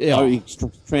nightmare. But, yeah. Oh, you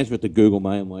transfer it to Google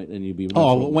Mail, mate, and you'll be...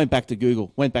 Oh, I went back to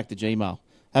Google, went back to Gmail.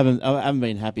 I haven't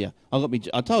been happier. I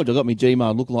told you I got me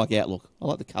Gmail looking like Outlook. I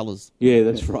like the colours. Yeah,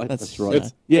 that's right. That's right.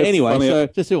 It's Anyway, funny. so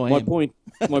Just who I my am. point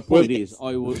is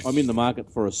I'm in the market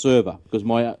for a server because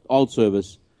my old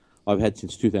service I've had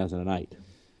since 2008.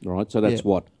 All right, so that's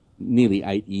Yeah. nearly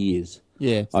 8 years.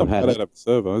 Yeah. I've had That it. up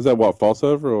server. Is that what, file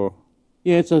server or?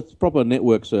 Yeah, it's a proper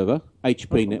network server, HP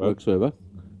not network bad. server.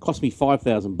 Cost me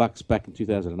 $5,000 back in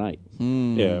 2008.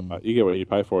 Yeah, but you get what you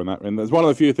pay for in that. And there's one of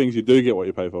the few things you do get what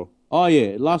you pay for. Oh yeah,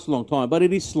 it lasts a long time, but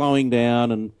it is slowing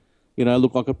down. And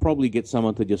look, I could probably get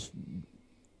someone to just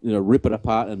rip it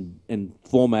apart and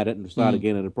format it and start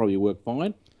again, and it'd probably work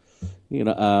fine.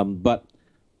 But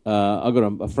I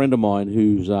got a friend of mine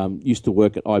who's used to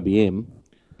work at IBM,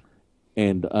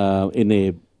 and in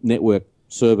their network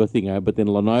server thing, but then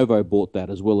Lenovo bought that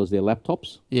as well as their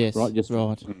laptops. Yes. Right.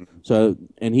 Right. So,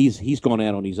 and he's gone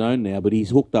out on his own now, but he's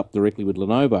hooked up directly with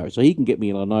Lenovo, so he can get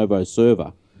me a Lenovo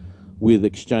server with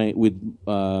Exchange, with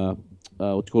what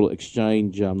you call it,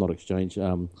 Exchange, not Exchange,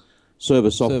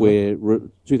 server software,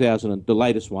 2000, the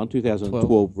latest one,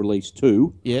 2012 release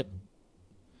 2, Yep.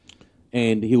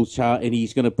 and and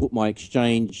he's going to put my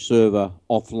Exchange server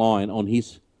offline on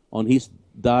his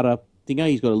data thingo.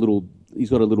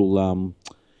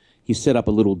 He's set up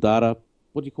a little data.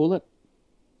 What do you call it?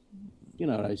 You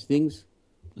know those things.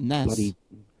 NAS.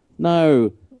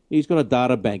 No, he's got a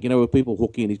data bank. Where people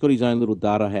hook in. He's got his own little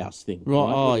data house thing. Right.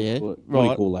 Oh, What do you yeah. call it? What do you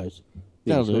Right. call those?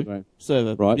 That'll things? do.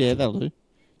 Server. Right. Yeah, that'll do.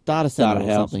 Data center Data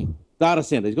or house. something. Data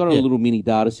center. He's got a Yeah. little mini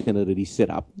data center that he's set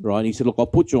up. Right. And he said, "Look, I'll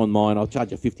put you on mine. I'll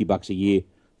charge you $50 a year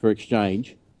for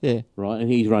Exchange." Yeah. Right. And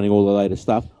he's running all the latest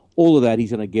stuff. All of that,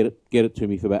 he's going to get it to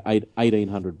me for about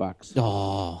 $1,800.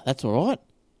 Oh, that's all right.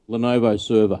 Lenovo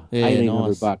server, Yeah,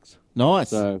 $1,800. Nice.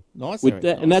 So nice. with Eric,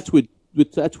 that, nice. and that's with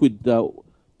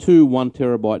 2 1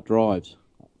 terabyte drives.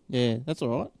 Yeah, that's all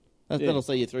right. Yeah. That'll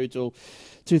see you through till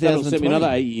That'll 2020. set me another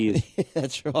 8 years.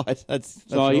 That's right. That's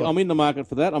So right. I'm in the market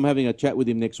for that. I'm having a chat with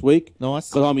him next week. Nice.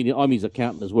 Because I'm his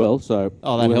accountant as well. So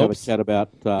Oh, that we'll helps. have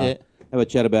a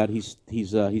chat about his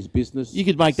business. You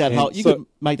could make that And whole. You so- could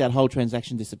make that whole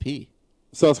transaction disappear.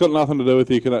 So it's got nothing to do with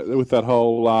with that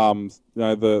whole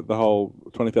the whole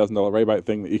 $20,000 rebate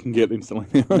thing that you can get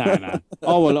instantly. No.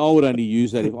 I would only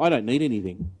use that if I don't need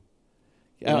anything.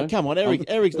 You know? Come on,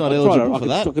 Eric's not I eligible for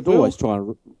that. I could Will. always try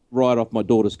and ride off my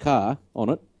daughter's car on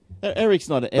it. Eric's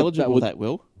not eligible would- for that.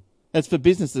 Will. That's for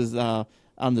businesses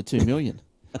under 2 million.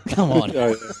 Come on.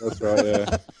 Yeah, that's right.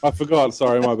 Yeah, I forgot.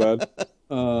 Sorry, my bad.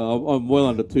 I'm well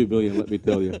under 2 billion. Let me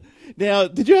tell you. Now,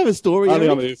 did you have a story? Only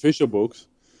Eric? on the official books.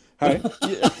 Hey,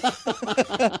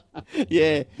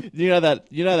 Yeah, you know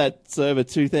that server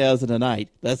 2008.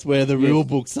 That's where the real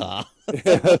books are.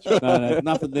 No,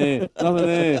 nothing there. Nothing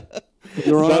there.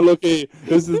 You're no, right. look here.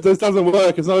 This doesn't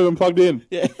work. It's not even plugged in.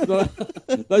 Yeah.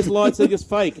 Those lights are just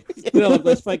fake. Like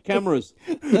those fake cameras.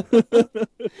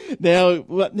 Now,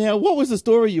 what was the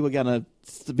story you were gonna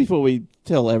before we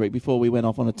tell Eric before we went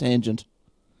off on a tangent?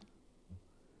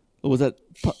 Or was that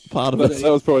part of it?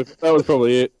 That was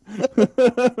probably it.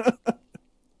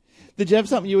 Did you have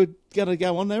something you were going to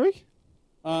go on, Eric?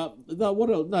 No, what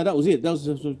else? No, that was it. That was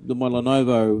just my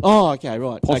Lenovo Oh, okay,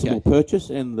 right. possible Okay. purchase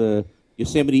and the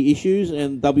Yosemite issues,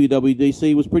 and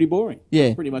WWDC was pretty boring. Yeah.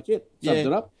 That's pretty much it. Sums Yeah.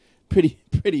 it up.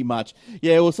 Pretty much.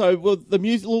 Yeah, the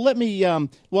music. Well, let me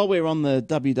while we're on the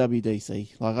WWDC,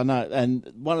 like I know,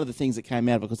 and one of the things that came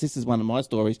out of it, because this is one of my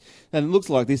stories, and it looks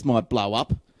like this might blow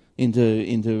up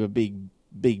into a big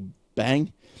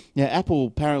bang. Now, Apple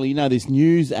apparently, this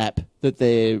news app that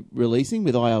they're releasing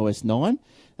with iOS 9.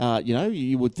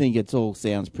 You would think it all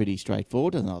sounds pretty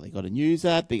straightforward. And they've got a news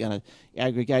app. They're going to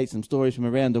aggregate some stories from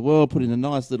around the world, put in a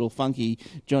nice little funky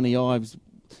Johnny Ives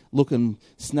looking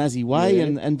snazzy way, Yeah.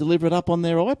 and deliver it up on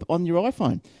your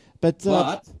iPhone. But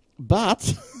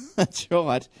that's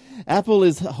right. Apple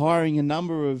is hiring a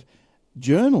number of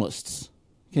journalists.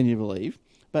 Can you believe?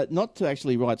 But not to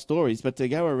actually write stories, but to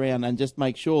go around and just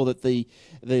make sure that the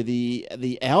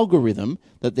algorithm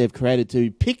that they've created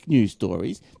to pick news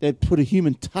stories, they've put a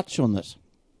human touch on it.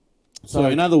 So,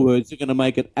 in other words, you're going to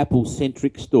make it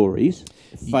Apple-centric stories,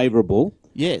 favourable.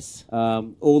 Yes.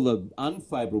 All the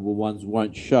unfavourable ones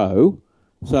won't show.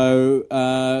 So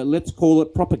let's call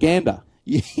it propaganda,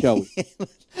 shall we?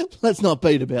 Let's not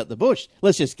beat about the bush.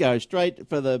 Let's just go straight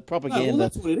for the propaganda. No, well,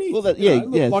 that's what it is. Well,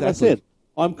 Look, like I that's said,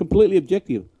 I'm completely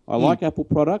objective. I like Apple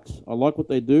products. I like what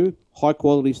they do. High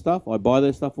quality stuff. I buy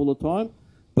their stuff all the time.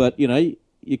 But, you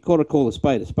got to call a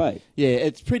spade a spade. Yeah,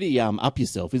 it's pretty up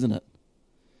yourself, isn't it?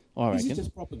 I This reckon. is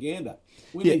just propaganda.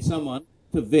 We Yeah. need someone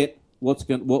to vet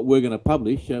what we're going to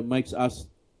publish makes us.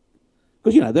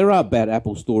 Because, there are bad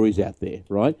Apple stories out there,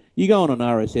 right? You go on an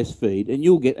RSS feed and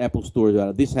you'll get Apple stories about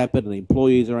it. This happened and the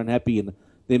employees are unhappy and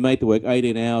they're made to work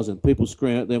 18 hours and people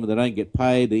scream at them and they don't get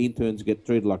paid. The interns get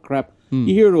treated like crap. You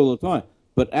hear it all the time.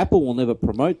 But Apple will never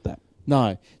promote that.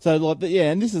 No. So,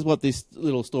 and this is what this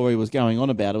little story was going on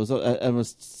about. It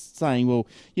was saying, well,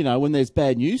 when there's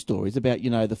bad news stories about,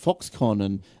 the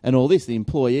Foxconn and all this, the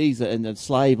employees and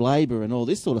slave labour and all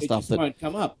this sort of stuff. It just won't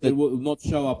come up. It will not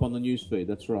show up on the news feed.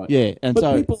 That's right. Yeah. And but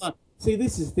so people see,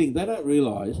 this is the thing. They don't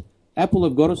realise Apple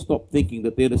have got to stop thinking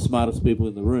that they're the smartest people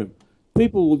in the room.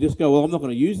 People will just go, well, I'm not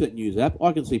going to use that news app.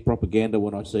 I can see propaganda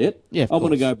when I see it. Yeah, I'm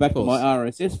going to go back to my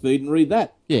RSS feed and read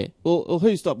that. Yeah. Well,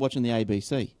 who stopped watching the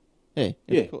ABC? Yeah,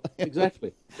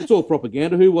 exactly. It's all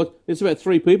propaganda. There's about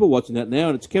 3 people watching that now,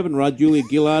 and it's Kevin Rudd, Julia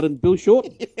Gillard, and Bill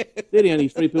Shorten. They're the only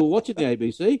 3 people watching the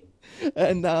ABC.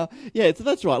 And so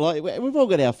that's right. Like we've all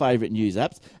got our favourite news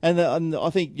apps, and I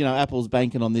think Apple's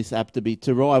banking on this app to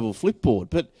rival Flipboard,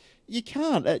 but you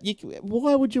can't.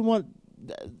 Why would you want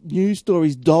news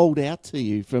stories doled out to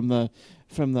you from the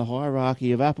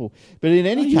hierarchy of Apple? But in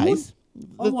any case.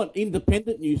 I want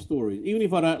independent news stories. Even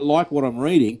if I don't like what I'm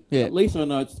reading, at least I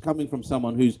know it's coming from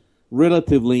someone who's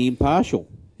relatively impartial.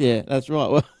 Yeah, that's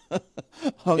right.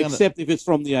 Well, except if it's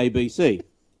from the ABC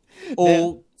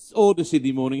or the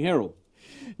Sydney Morning Herald.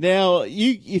 Now,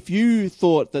 if you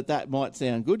thought that might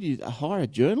sound good, you hire a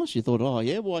journalist. You thought,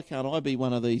 why can't I be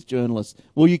one of these journalists?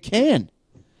 Well, you can.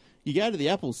 You go to the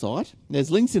Apple site. There's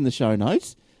links in the show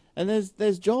notes, and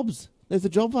there's jobs. There's a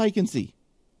job vacancy.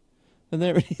 And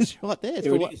there it is right there.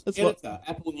 Here it is. Editor,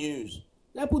 Apple News.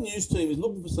 The Apple News team is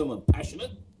looking for someone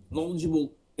passionate,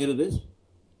 knowledgeable editors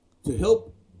to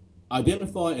help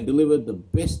identify and deliver the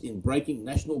best in breaking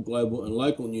national, global and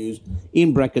local news,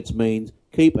 in brackets means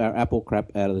keep our Apple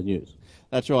crap out of the news.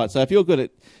 That's right. So if you're good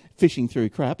at fishing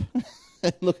through crap,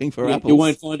 looking for apples... You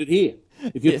won't find it here.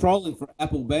 If you're trolling for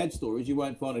Apple bad stories, you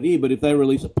won't find it here. But if they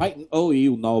release a patent,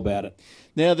 you'll know about it.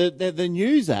 Now, the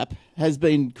news app has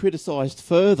been criticised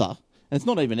further. And it's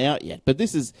not even out yet, but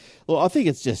this is, I think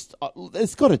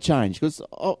it's got to change because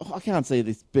I can't see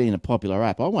this being a popular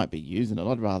app. I won't be using it.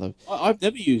 I'd rather... I've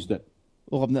never used it.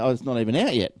 Well, it's not even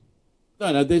out yet.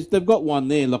 No, they've got one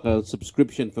there, like a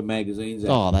subscription for magazines.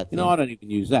 Oh, that's... I don't even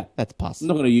use that. That's pus. I'm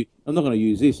not going to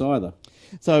use this either.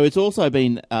 So it's also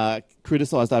been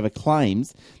criticised over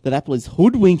claims that Apple is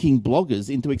hoodwinking bloggers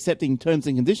into accepting terms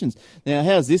and conditions. Now,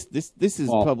 how's this? This is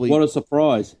probably... What a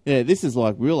surprise. Yeah, this is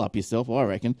like real up yourself, I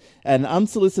reckon. An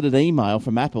unsolicited email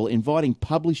from Apple inviting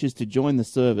publishers to join the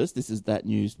service. This is the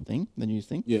news thing.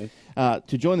 Yeah.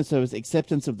 To join the service,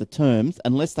 acceptance of the terms,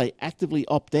 unless they actively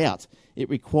opt out. It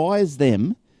requires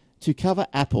them to cover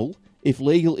Apple if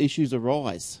legal issues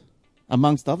arise,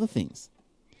 amongst other things.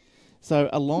 So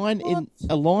a line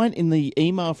in the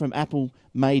email from Apple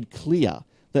made clear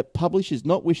that publishers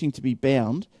not wishing to be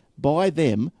bound by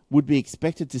them would be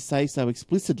expected to say so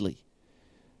explicitly.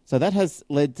 So that has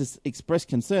led to express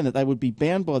concern that they would be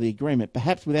bound by the agreement,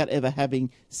 perhaps without ever having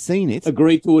seen it.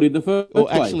 Agreed to it in the first place.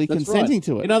 Or actually consenting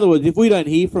to it. In other words, if we don't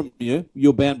hear from you,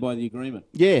 you're bound by the agreement.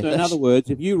 Yeah. So in other words,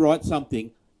 if you write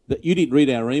something that you didn't read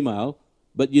our email,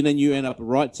 but then you end up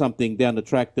write something down the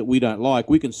track that we don't like,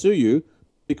 we can sue you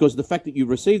because the fact that you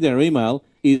received our email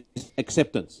is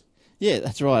acceptance. Yeah,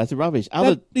 that's right. That's rubbish.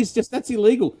 That's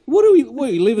illegal. What are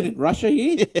we living in Russia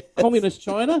here? Yeah, Communist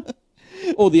China?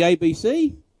 Or the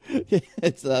ABC? Yeah,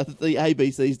 it's the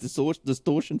ABC's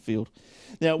distortion field.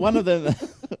 Now, now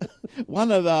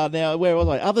where was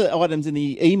I? Other items in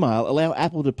the email allow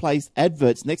Apple to place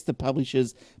adverts next to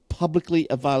publishers' publicly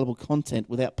available content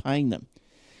without paying them.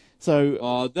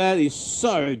 So, that is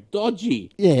so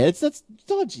dodgy. Yeah, that's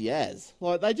dodgy as.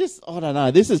 Like they just, I don't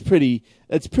know. This is pretty.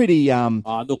 It's pretty.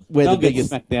 Look, they'll get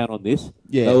smacked down on this.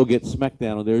 Yeah, they'll get smacked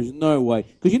down on. There is no way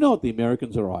because you know what the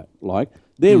Americans are like.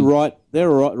 They're right. They're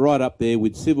right up there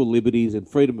with civil liberties and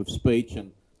freedom of speech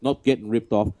and not getting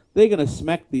ripped off. They're going to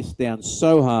smack this down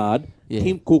so hard. Yeah.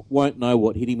 Tim Cook won't know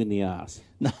what hit him in the arse.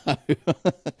 No.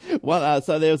 Well,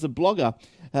 so there was a blogger.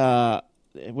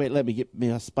 Wait, let me get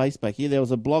my space back here. There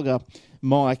was a blogger,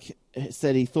 Mike,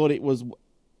 said he thought it was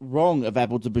wrong of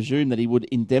Apple to presume that he would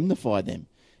indemnify them.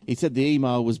 He said the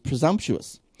email was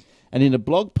presumptuous. And in a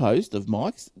blog post of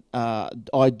Mike's,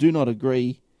 I do not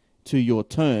agree to your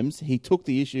terms, he took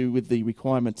the issue with the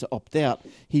requirement to opt out.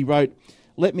 He wrote,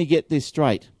 let me get this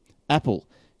straight. Apple,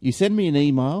 you send me an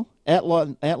email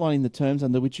outlining the terms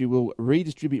under which you will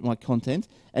redistribute my content,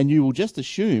 and you will just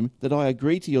assume that I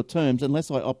agree to your terms unless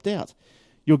I opt out.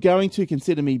 You're going to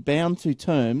consider me bound to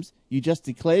terms you just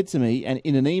declared to me and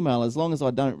in an email as long as I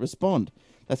don't respond.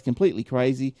 That's completely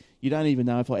crazy. You don't even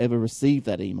know if I ever received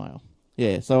that email.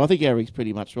 Yeah, so I think Eric's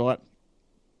pretty much right.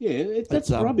 Yeah,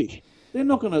 that's rubbish. They're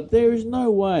not going to... There is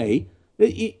no way...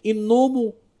 In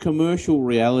normal commercial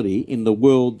reality, in the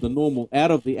world, the normal... Out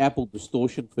of the Apple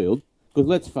distortion field, because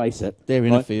let's face it... They're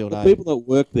in a field, the people that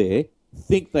work there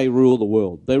think they rule the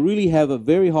world. They really have a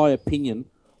very high opinion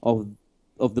of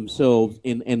themselves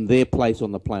and their place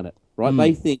on the planet, right?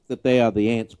 They think that they are the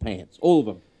ants' pants, all of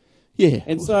them. Yeah.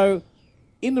 And so,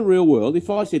 in the real world, if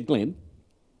I said, Glenn,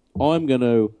 I want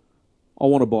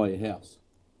to buy a house,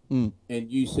 and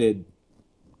you said,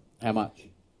 how much?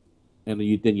 And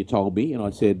then you told me, and I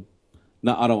said,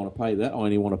 no, I don't want to pay that. I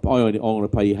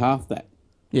want to pay you half that.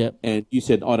 Yeah. And you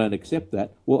said, I don't accept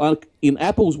that. Well, in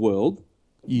Apple's world,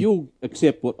 you'll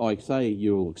accept what I say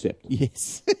you'll accept.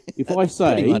 Yes. If I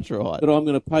say Pretty much right. that I'm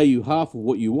going to pay you half of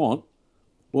what you want,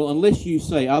 well, unless you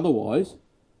say otherwise,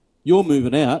 you're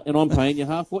moving out and I'm paying you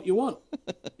half what you want.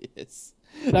 Yes.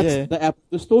 That's the Apple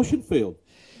distortion field.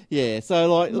 Yeah,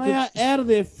 so like... They are out of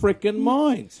their frickin'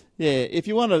 minds. Yeah, if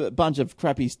you want a bunch of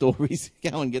crappy stories,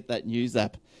 go and get that news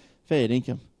app. Fair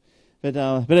income. But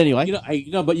anyway...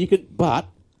 But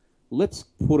let's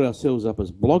put ourselves up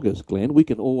as bloggers, Glenn. We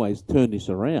can always turn this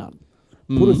around.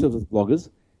 Put ourselves as bloggers,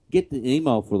 get the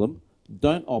email for them,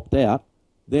 don't opt out,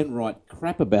 then write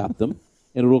crap about them,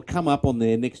 and it'll come up on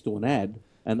there next to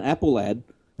an Apple ad,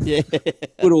 Yeah.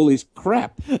 with all this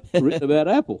crap written about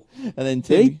Apple. And then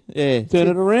Tim... Turn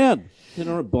it around.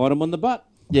 Bite them on the butt.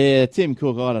 Yeah, Tim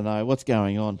Cook, I don't know. What's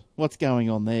going on? What's going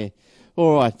on there?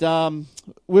 All right,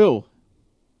 Will,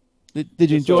 did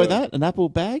you enjoy that? An Apple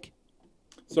bag?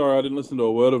 Sorry, I didn't listen to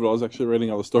a word of it. I was actually reading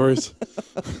other stories.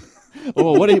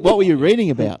 Oh, what were you reading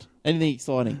about? Anything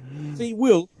exciting? See,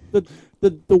 Will,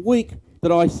 the week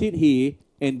that I sit here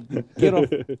and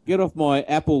get off my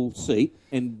Apple seat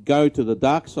and go to the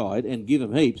dark side and give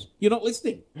them heaps, you're not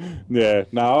listening. Yeah,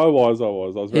 no, I was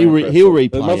very impressed. He'll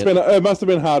replay It must have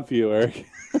been hard for you, Eric.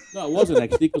 No, it wasn't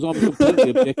actually, because I'm completely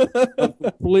objective. I'm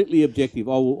completely objective.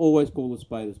 I will always call a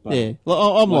spade a spade. Yeah,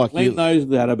 well, I'm like Glenn you. knows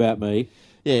that about me.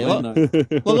 Yeah, Glenn knows.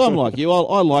 look, I'm like you.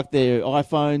 I like their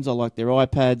iPhones. I like their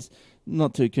iPads.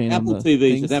 Not too keen Apple on the TV's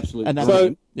things. an absolute And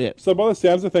brilliant. yeah, So by the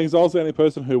sounds of things, I was the only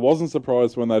person who wasn't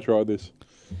surprised when they tried this.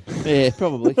 yeah,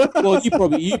 probably. Well,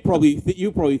 you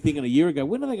probably thinking a year ago,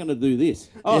 when are they going to do this?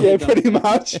 Oh, Yeah, pretty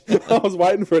much. I was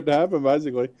waiting for it to happen,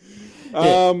 basically.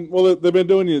 Well, they've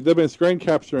been screen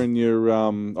capturing your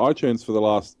iTunes for the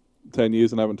last 10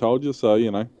 years and haven't told you, so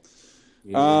you know.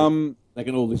 Yeah. They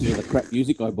can all listen to the crap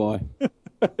music I buy.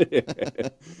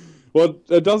 Well,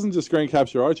 it doesn't just screen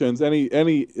capture iTunes.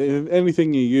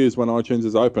 Anything you use when iTunes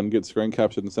is open gets screen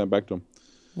captured and sent back to them.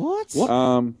 What?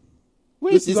 This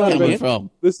Where's this is coming only-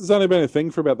 from? This has only been a thing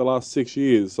for about the last 6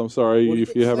 years. I'm sorry Well,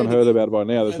 if you haven't heard about it by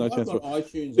now. There's no I've chance got for it.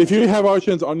 iTunes If on. you have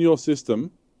iTunes on your system,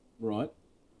 Right.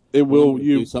 it will I'm gonna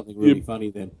you do something really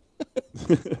funny then.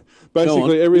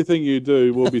 basically everything you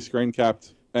do will be screen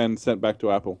capped and sent back to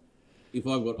Apple. If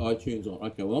I've got iTunes on,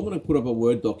 okay. Well, I'm going to put up a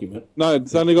Word document. No,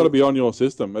 it's only got to be on your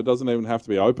system. It doesn't even have to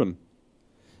be open.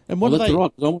 And Well, what that's do they?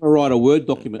 right. 'Cause I want to write a Word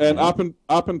document. And now.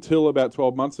 up until about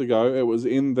 12 months ago, it was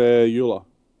in their EULA.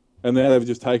 And now they've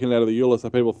just taken it out of the EULA, so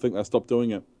people think they stopped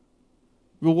doing it.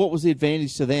 Well, what was the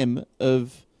advantage to them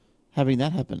of having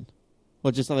that happen?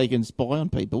 Well, just so they can spy on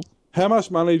people. How much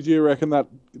money do you reckon that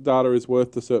data is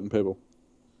worth to certain people?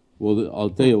 Well,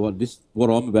 I'll tell you what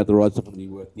I'm about to write something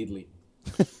worth diddly.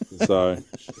 So,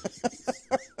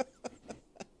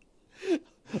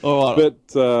 All right.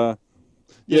 but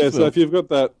Yes, so Will. if you've got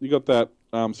that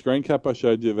screen cap I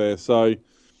showed you there. So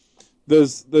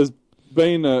there's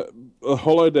been a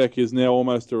holodeck is now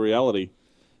almost a reality.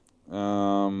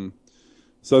 So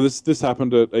this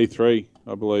happened at E3,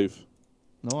 I believe.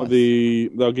 Nice. They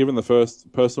were given the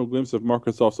first personal glimpse of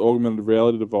Microsoft's augmented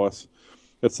reality device.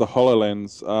 It's the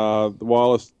HoloLens. The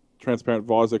wireless transparent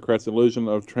visor creates an illusion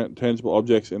of tangible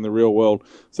objects in the real world.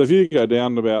 So if you go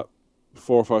down about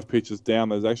 4 or 5 pictures down,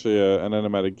 there's actually an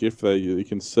animated GIF there. You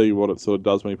can see what it sort of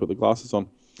does when you put the glasses on.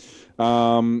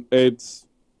 It's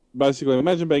basically,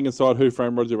 imagine being inside Who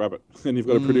Framed Roger Rabbit, and you've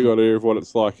got a pretty good idea of what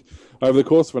it's like. Over the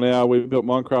course of an hour, we built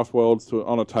Minecraft worlds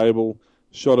on a table,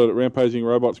 shot at rampaging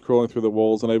robots crawling through the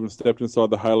walls, and even stepped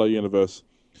inside the Halo universe.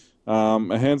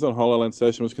 A hands-on HoloLens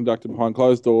session was conducted behind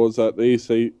closed doors at the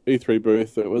E3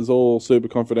 booth. It was all super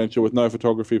confidential with no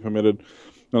photography permitted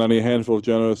and only a handful of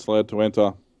journalists allowed to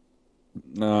enter.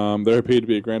 There appeared to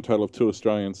be a grand total of 2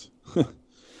 Australians.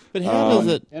 But how does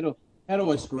it? How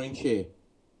do I screen share?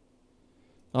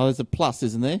 Oh, there's a plus,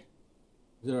 isn't there?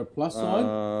 Is there a plus sign?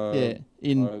 Yeah.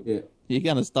 Yeah. You're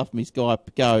going to stuff me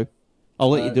Skype. Go. I'll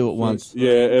let you do it once.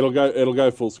 Yeah, it'll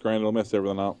go full screen. It'll mess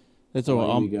everything up. It's all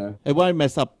right. Here we go. It won't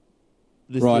mess up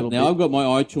this Right little now, bit. I've got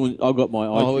my iTunes.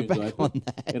 we're back open, on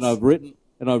that. and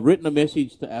I've written a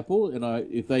message to Apple. And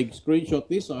if they screenshot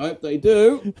this, I hope they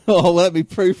do. Oh, let me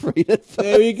proofread it first.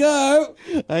 There you go.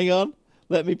 Hang on.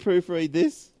 Let me proofread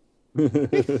this.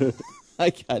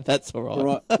 Okay, that's all right. All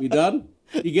right, we done?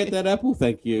 You get that, Apple?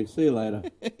 Thank you. See you later.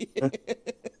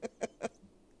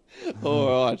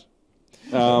 All right.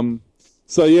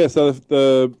 So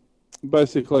the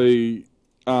basically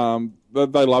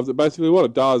they loved it. Basically, what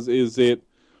it does is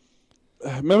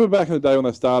remember back in the day when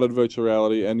they started virtual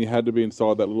reality, and you had to be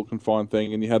inside that little confined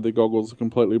thing, and you had the goggles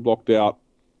completely blocked out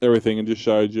everything and just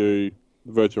showed you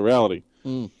virtual reality.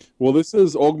 Well, this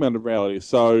is augmented reality.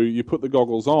 So you put the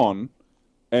goggles on,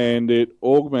 and it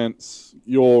augments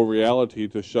your reality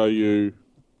to show you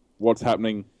what's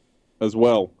happening as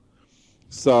well.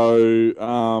 So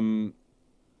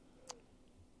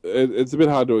it's a bit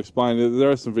hard to explain. There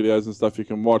are some videos and stuff you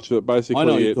can watch. But basically, I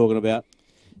know what you're talking about.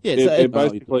 Yeah, it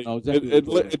basically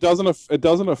it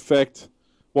doesn't affect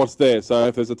what's there. So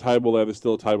if there's a table there, there's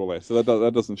still a table there. So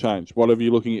that doesn't change. Whatever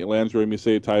you're looking at your lounge room, you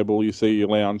see a table, you see your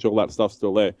lounge, all that stuff's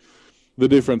still there. The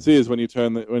difference is when you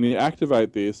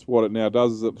activate this, what it now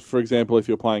does is that, for example, if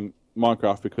you're playing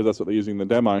Minecraft, because that's what they're using in the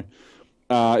demo,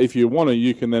 if you want to,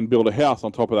 you can then build a house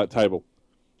on top of that table,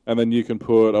 and then you can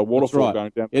put a waterfall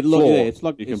going down the floor. Yeah, it's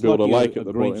like you can build a lake in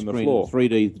the floor.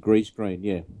 3D green screen,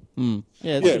 yeah.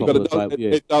 Yeah, but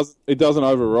it doesn't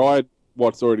override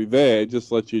what's already there. It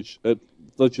just lets you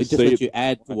you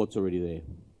add to what's already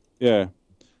Yeah.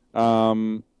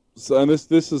 there. So and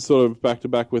this is sort of back to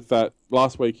back with that.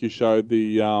 Last week you showed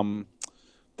the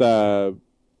other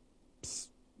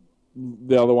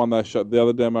one they showed, the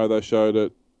other demo they showed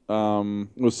it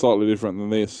was slightly different than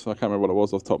this. I can't remember what it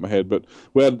was off the top of my head, but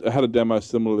we had a demo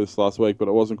similar to this last week, but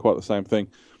it wasn't quite the same thing.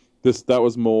 That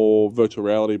was more virtual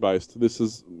reality based. This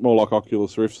is more like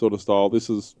Oculus Rift sort of style. This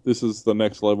is the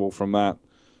next level from that.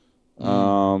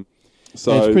 So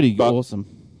it's pretty awesome.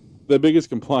 The biggest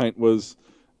complaint was,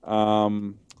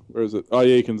 where is it? Oh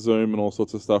yeah, you can zoom and all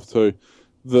sorts of stuff too.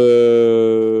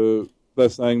 They're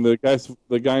saying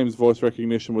the game's voice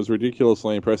recognition was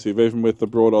ridiculously impressive, even with the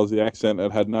broad Aussie accent.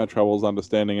 It had no troubles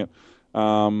understanding it.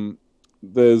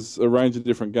 There's a range of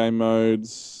different game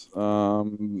modes.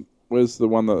 Where's the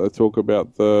one that they talk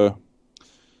about?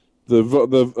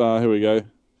 Here we go.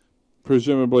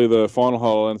 Presumably, the final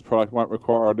HoloLens product won't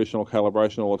require additional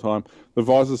calibration all the time. The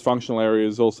visor's functional area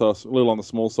is also a little on the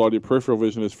small side. Your peripheral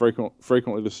vision is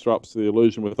frequently disrupts the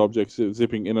illusion with objects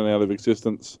zipping in and out of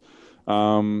existence.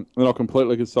 They're not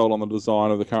completely sold on the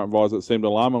design of the current visor. It seemed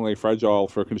alarmingly fragile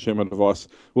for a consumer device.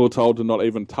 We were told to not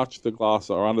even touch the glass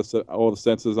or the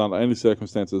sensors under any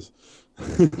circumstances.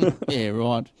 Yeah,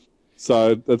 right.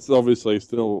 So that's obviously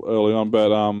still early on, but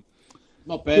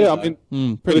not bad. Yeah, I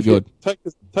mean, pretty good. Take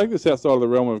this outside of the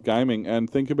realm of gaming and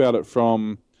think about it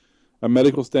from a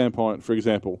medical standpoint, for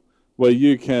example, where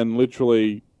you can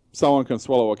literally someone can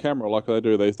swallow a camera like they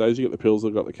do these days. You get the pills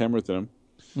that got the cameras in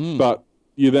them, but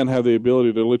you then have the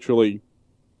ability to literally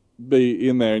be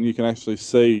in there and you can actually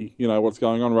see, what's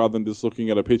going on rather than just looking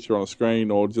at a picture on a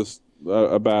screen or just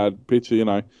a bad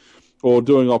picture, or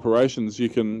doing operations. You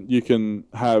can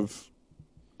have,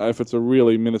 if it's a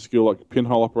really minuscule, like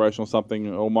pinhole operation or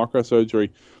something, or microsurgery,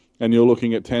 and you're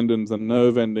looking at tendons and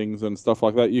nerve endings and stuff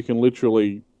like that, you can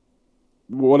literally,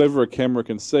 whatever a camera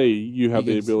can see, you have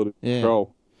the ability to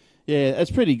control. Yeah,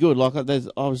 it's pretty good. Like, there's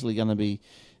obviously going to be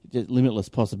just limitless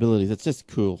possibilities. It's just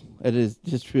cool. It is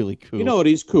just really cool. You know what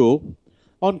is cool?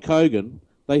 On Kogan,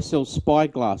 they sell spy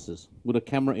glasses with a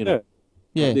camera in it.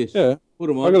 Yeah. Like this. Yeah. Put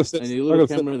them on, and your little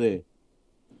camera there.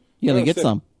 You're going to get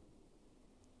some.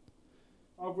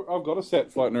 I've got a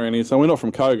set floating around here, so we're not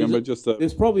from Kogan, but just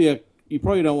there's probably you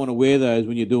probably don't want to wear those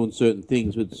when you're doing certain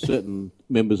things with certain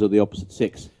members of the opposite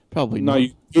sex. Probably no. not.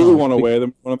 You do want to wear them.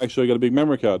 You want to make sure you got a big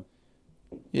memory card.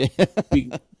 Yeah.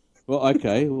 Big, well,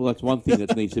 okay. Well, that's one thing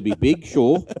that needs to be big.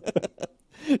 Sure.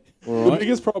 All right. The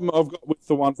biggest problem I've got with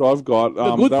the ones I've got.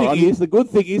 The good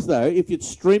thing is though, if it's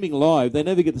streaming live, they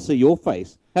never get to see your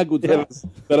face. How good's that?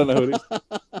 They don't know who it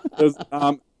is.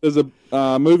 There's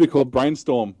a movie called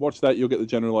Brainstorm. Watch that, you'll get the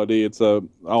general idea. It's a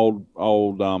old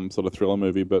sort of thriller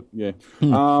movie, but yeah.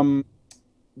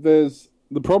 There's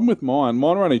the problem with mine.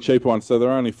 Mine are only cheaper ones, so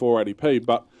they're only 480p.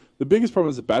 But the biggest problem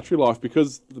is the battery life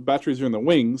because the batteries are in the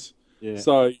wings. Yeah.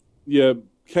 So your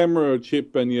camera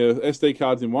chip and your SD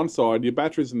cards in one side, your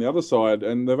batteries in the other side,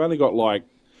 and they've only got like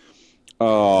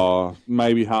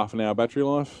maybe half an hour battery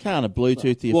life. Can't have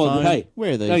Bluetooth to your phone. Hey,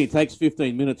 where are these? It only takes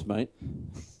 15 minutes, mate.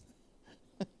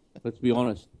 Let's be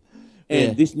honest.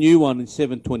 And this new one is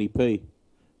 720p.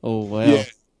 Oh, wow. Yeah.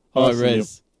 High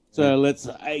res. So let's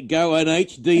go and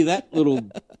HD that little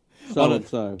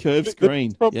so-and-so. Curved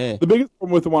screen. Yeah. The biggest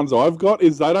problem with the ones I've got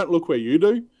is they don't look where you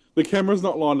do. The camera's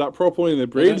not lined up properly in the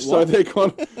bridge, so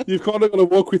you've kind of got to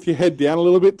walk with your head down a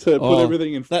little bit to put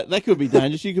everything in. That could be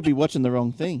dangerous. You could be watching the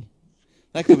wrong thing.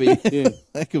 That could be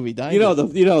that could be dangerous.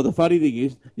 The funny thing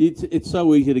is, it's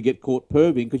so easy to get caught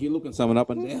perving because you're looking someone up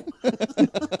and down.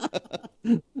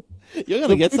 You're going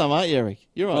to get some, aren't you, Eric?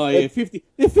 You're right. Oh yeah,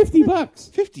 They're $50.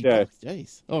 $50. Yeah.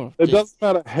 Jeez. Oh, It doesn't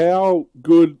matter how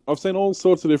good. I've seen all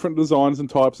sorts of different designs and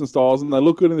types and styles, and they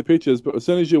look good in the pictures. But as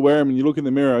soon as you wear them and you look in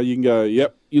the mirror, you can go,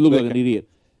 "Yep, you look like an idiot."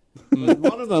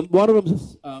 One of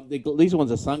them, these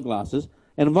ones are sunglasses,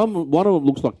 and one of them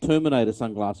looks like Terminator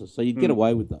sunglasses. So you'd get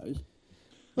away with those.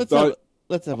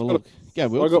 Let's have a look. Go,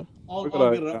 Wilson. I'll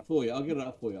get it up for you.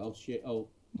 I'll share.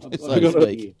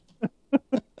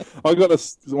 I got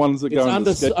ones that go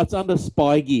it's under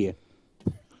spy gear.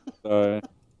 So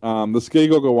the ski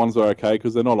goggle ones are okay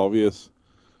because they're not obvious.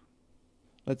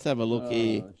 Let's have a look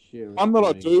here. One that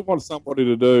I do want somebody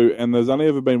to do, and there's only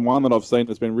ever been one that I've seen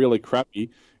that's been really crappy,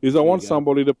 is I want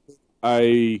somebody to put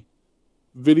a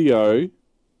video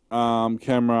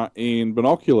camera in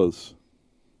binoculars.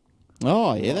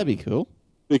 Oh, yeah, that'd be cool.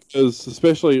 Because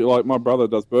especially like my brother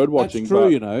does bird watching. That's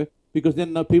true, because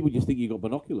then people just think you got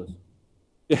binoculars.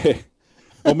 Yeah.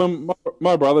 Well,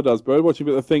 my brother does bird watching,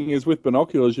 but the thing is, with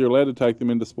binoculars, you're allowed to take them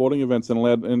into sporting events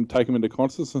and take them into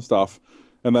concerts and stuff,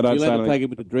 and they don't You're say allowed to take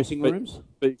them into dressing rooms.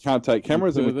 But you can't take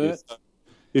cameras in with you. So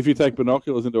if you take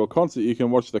binoculars into a concert, you can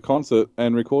watch the concert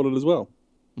and record it as well.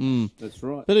 That's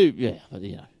right. But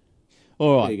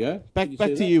all right. There you go. Back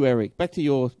to you, Eric. Back to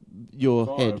your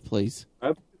head, please.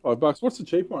 $5. What's the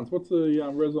cheap ones? What's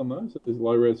the res on those? Is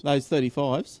low res? Those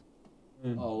 35s.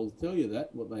 I'll tell you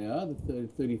what they are. The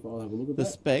 35. Have a look at the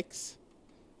that. specs.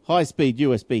 High-speed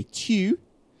USB 2.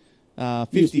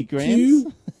 50 grams.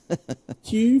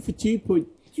 2 for 2.2.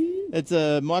 It's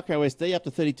a micro SD up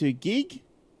to 32 gig.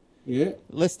 Yeah.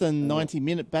 Less than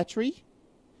 90-minute battery.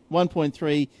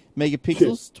 1.3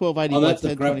 megapixels. 1280 Oh, by that's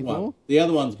the crap 1024. one. The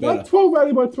other one's better.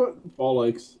 1280 by 12.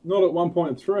 Bollocks. Not at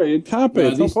 1.3. It can't be. No,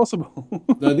 it's not possible.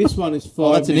 No, this one is 5.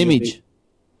 Oh, that's an image.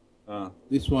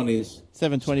 This one is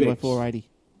 720 by 480.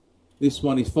 This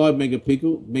one is 5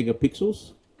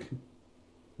 megapixels.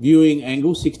 Viewing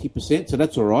angle 60%, so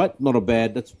that's all right. Not a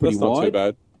bad. That's pretty That's not wide. too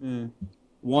bad.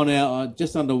 1 hour,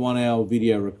 just under 1 hour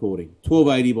video recording.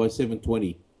 1280 by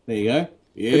 720. There you go.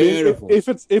 Beautiful. If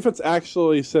it's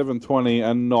actually 720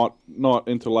 and not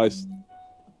interlaced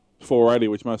 480,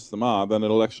 which most of them are, then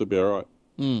it'll actually be all right.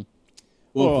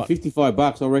 Well, for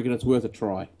 $55, I reckon it's worth a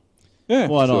try. Yeah,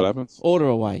 Why see not? what happens. Order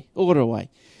away.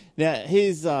 Now,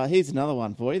 here's another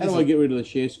one for you. How do I get rid of the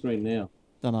share screen now?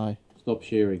 Don't know. Stop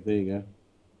sharing. There you go.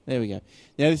 There we go.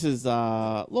 Now, this is,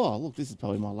 look, this is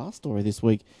probably my last story this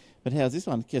week. But how's this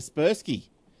one? Kaspersky.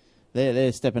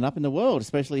 They're stepping up in the world,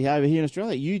 especially over here in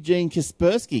Australia. Eugene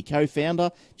Kaspersky,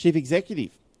 co-founder, chief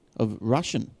executive of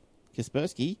Russian.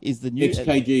 Kaspersky is the new...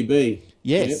 Ex-KGB.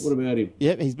 Yes. Yeah, what about him?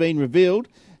 Yep, he's been revealed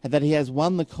that he has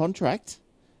won the contract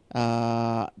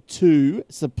to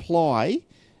supply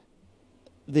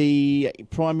the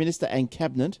Prime Minister and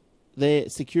Cabinet their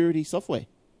security software.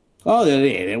 Oh,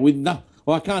 yeah. Well,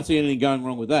 I can't see anything going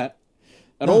wrong with that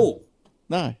at all.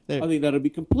 No. I think that'll be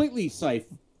completely safe.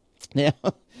 Now,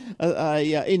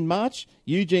 in March,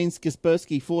 Eugene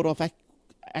Kaspersky fought off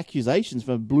accusations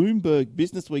from a Bloomberg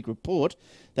Businessweek report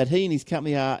that he and his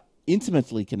company are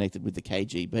intimately connected with the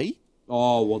KGB.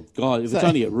 Oh, well, God, if it's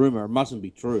only a rumour, it mustn't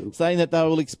be true. Saying that they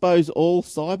will expose all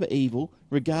cyber evil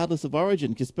regardless of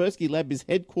origin. Kaspersky Lab is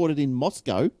headquartered in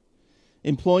Moscow,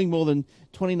 employing more than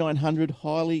 2,900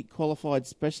 highly qualified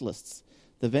specialists.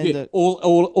 The vendor... Yeah,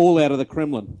 all out of the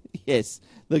Kremlin. Yes.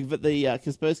 The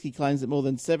Kaspersky claims that more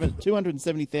than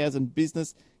 270,000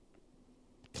 business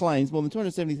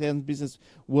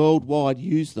worldwide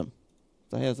use them.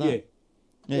 So how's that?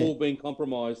 Yeah. All being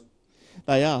compromised.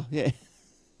 They are, yeah.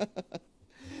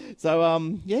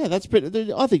 So, that's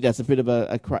pretty... I think that's a bit of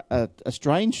a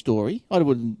strange story. I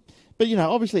wouldn't... But,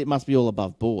 obviously it must be all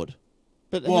above board.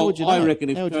 But how would you know? I reckon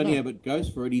if Tony Abbott goes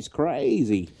for it, he's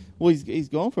crazy. Well, he's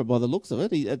gone for it by the looks of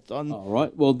it. All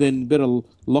right. Well, then better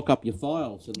lock up your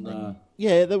files. And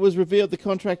yeah, that was revealed. The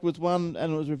contract was won,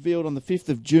 and it was revealed on the 5th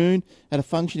of June at a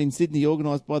function in Sydney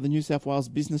organised by the New South Wales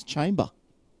Business Chamber.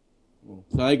 So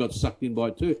they got sucked in by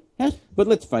it too. But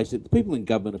let's face it, the people in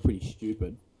government are pretty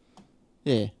stupid.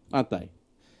 Yeah. Aren't they?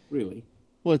 Really?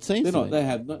 Well, it seems they're not. to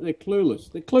They're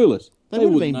clueless. They're clueless. They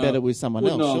would have been better with someone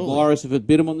else. Wouldn't know a virus if it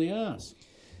bit them on the arse.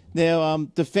 Now,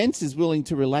 Defence is willing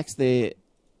to relax their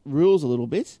rules a little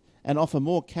bit and offer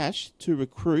more cash to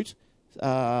recruit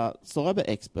cyber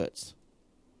experts.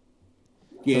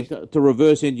 Yeah, to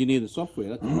reverse engineer the software.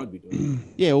 That's what I'd be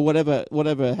doing. Yeah, or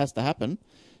whatever has to happen.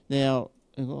 Now,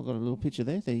 I've got a little picture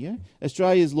there. There you go.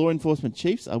 Australia's law enforcement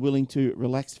chiefs are willing to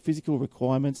relax physical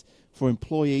requirements for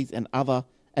employees and offer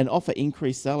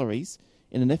increased salaries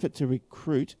in an effort to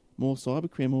recruit more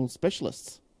cybercriminal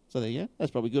specialists. So there you go.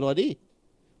 That's probably a good idea.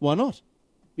 Why not?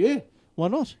 Yeah, Why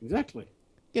not? exactly.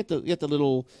 Get the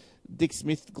little Dick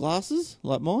Smith glasses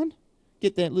like mine.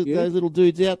 Get those Yeah. little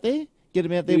dudes out there. Get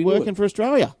them out there Yeah, you do working it. for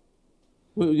Australia.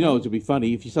 Well, you know, it would be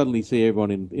funny if you suddenly see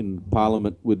everyone in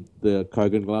Parliament with the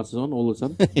Kogan glasses on all of a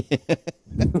sudden.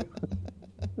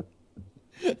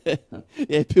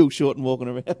 Yeah, Bill Shorten walking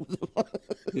around with them.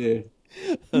 Yeah.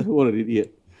 What an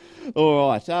idiot. All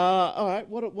right. All right.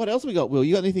 What else we got, Will?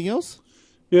 You got anything else?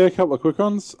 Yeah, a couple of quick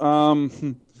ones.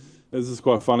 This is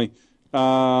quite funny.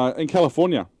 In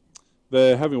California,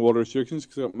 they're having water restrictions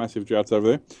because they've got massive droughts over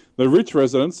there. The rich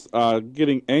residents are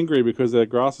getting angry because their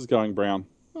grass is going brown.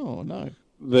 Oh, no.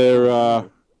 They're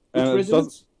Which and it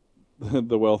residents? does-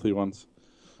 the wealthy ones.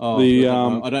 Oh, The,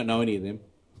 I don't know any of them.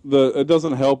 It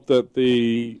doesn't help that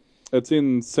it's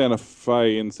in Santa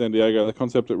Fe in San Diego. The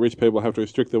concept that rich people have to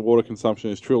restrict their water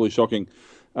consumption is truly shocking.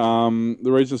 The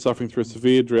region is suffering through a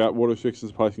severe drought. Water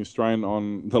restrictions are placing strain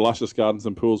on the luscious gardens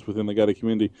and pools within the gated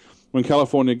community. When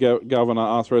California governor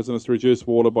asked residents to reduce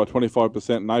water by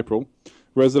 25% in April,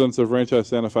 residents of Rancho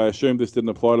Santa Fe assumed this didn't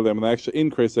apply to them, and they actually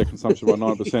increased their consumption by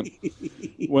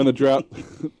 9%. When the drought,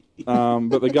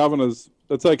 but the governor's,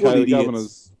 it's okay. What The idiots.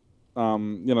 governor's,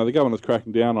 the governor's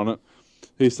cracking down on it.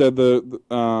 He said people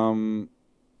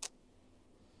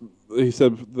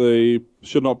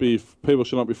should not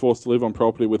be forced to live on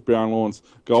property with brown lawns,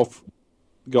 golf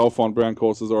on brown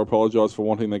courses, or apologise for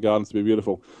wanting their gardens to be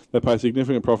beautiful. They pay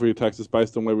significant property taxes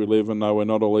based on where we live, and no, we're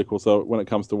not all equal. So when it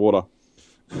comes to water,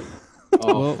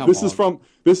 Oh, come this on.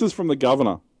 is from the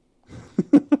governor.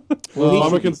 Well, he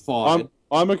I'm a should be fired.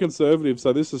 I'm a conservative,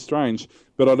 so this is strange,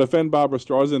 but I defend Barbara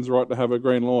Streisand's right to have a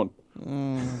green lawn.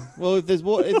 Well, if there's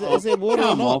water, is there water or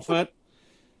Come not? off it.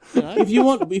 You know? If you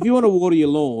want to water your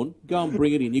lawn, go and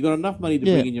bring it in. You've got enough money to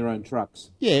Yeah. bring in your own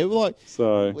trucks. Yeah, like,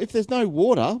 So if there's no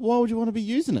water, why would you want to be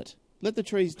using it? Let the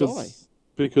trees die.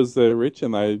 because they're rich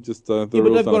and they just the Yeah, but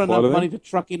rules they've don't got apply enough to them. money to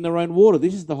truck in their own water.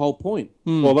 This is the whole point.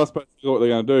 Well, that's basically what they're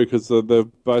going to do because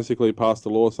they've basically passed a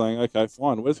law saying, okay,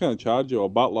 fine, we're just going to charge you a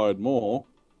buttload more,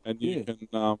 and you can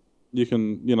get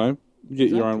your own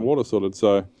Exactly. water sorted.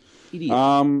 So, Idiot.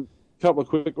 couple of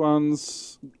quick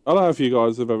ones. I don't know if you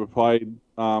guys have ever played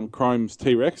Chrome's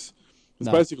T-Rex. It's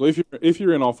No. basically if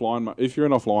you're in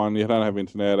offline, you don't have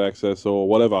internet access or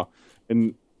whatever,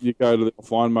 and you go to the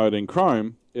offline mode in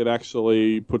Chrome, it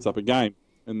actually puts up a game,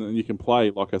 and then you can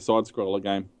play like a side-scroller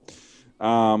game.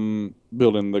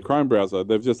 Built in the Chrome browser.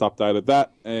 They've just updated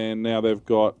that, and now they've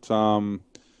got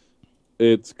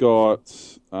it's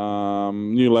got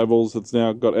new levels. It's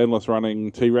now got endless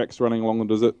running T-Rex running along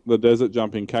the desert,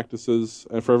 jumping cactuses,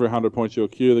 and for every 100 points you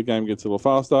accrue, the game gets a little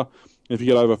faster. If you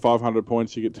get over 500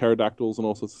 points, you get pterodactyls and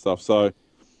all sorts of stuff. So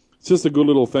it's just a good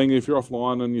little thing. If you're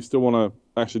offline and you still want to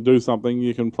actually do something,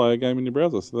 you can play a game in your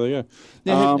browser. So there you go.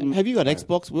 Now, have you got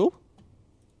Xbox, Will?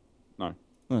 No.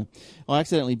 No. I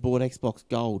accidentally bought Xbox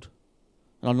Gold,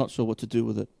 and I'm not sure what to do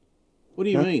with it. What do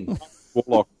you mean?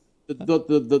 Warlock.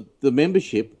 The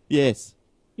membership, Yes.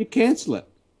 you cancel it.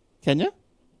 Can you?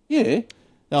 Yeah.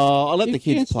 I'll let You the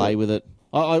kids cancel play it. with it.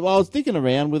 I was digging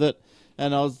around with it,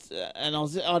 and I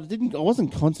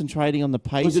wasn't concentrating on the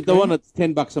page. Was it the screen. one that's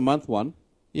 $10 a month one?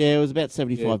 Yeah, it was about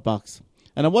 $75,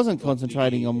 and I wasn't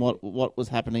concentrating on what was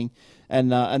happening, and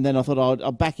then I thought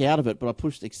I'll back out of it, but I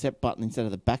pushed the accept button instead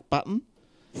of the back button.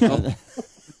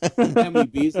 How many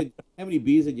beers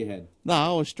had you had? No,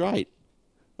 I was straight.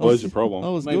 Well, there's your problem. I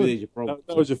was Maybe there's good. your problem.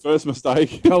 That was your first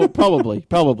mistake. Probably.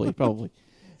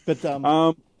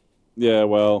 But Yeah,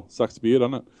 well, sucks to be you,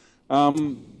 doesn't it?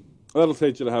 That'll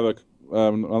teach you to have a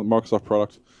Microsoft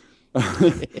product.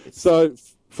 So,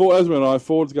 Ford's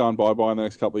going bye-bye in the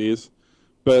next couple of years.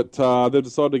 But they've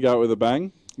decided to go out with a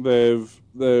bang. The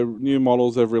new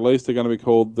models they've released are going to be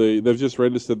called they've just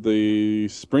registered the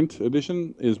Sprint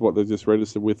Edition, is what they've just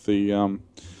registered with the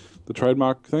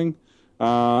trademark thing.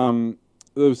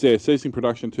 It was ceasing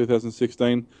production in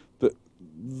 2016.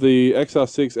 The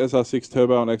XR6, SR6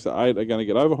 Turbo, and XR8 are going to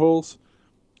get overhauls.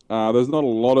 There's not a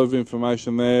lot of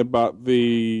information there, but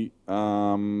the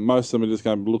most of them are just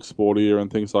going to look sportier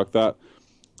and things like that.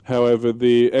 However,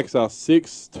 the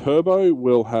XR6 Turbo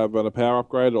will have a power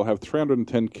upgrade. It'll have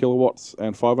 310 kilowatts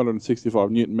and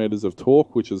 565 newton meters of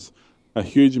torque, which is a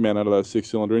huge amount out of those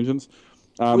six-cylinder engines.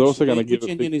 They're also going to give Which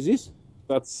it. engine is this?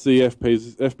 That's the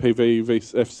FPV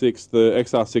F6, the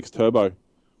XR6 Turbo.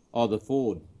 Oh, the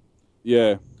Ford.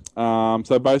 Yeah.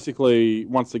 So basically,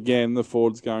 once again, the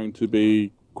Ford's going to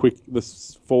be quick. The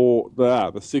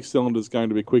 6-cylinder is going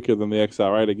to be quicker than the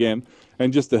XR8 again,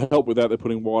 and just to help with that, they're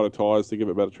putting wider tyres to give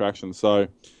it better traction. So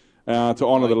to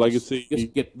honour the legacy,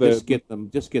 just get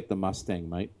the Mustang,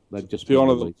 mate. They've just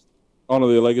to honour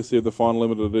the legacy of the final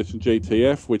limited edition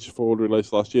GTF, which Ford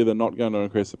released last year. They're not going to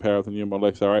increase the power of the new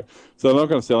model XR8, so they're not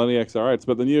going to sell any XR8s.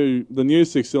 But the new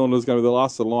 6-cylinder is going to be the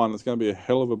last of the line. It's going to be a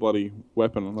hell of a bloody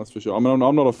weapon, that's for sure. I mean,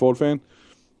 I'm not a Ford fan,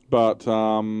 but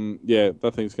yeah,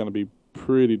 that thing's going to be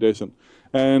pretty decent.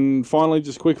 And finally,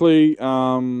 just quickly,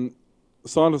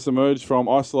 scientists emerged from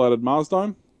isolated Mars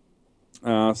dome.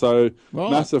 So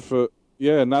Right.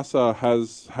 NASA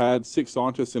has had 6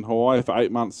 scientists in Hawaii for 8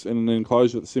 months in an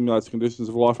enclosure that simulates conditions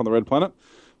of life on the red planet.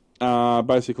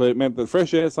 Basically, it meant that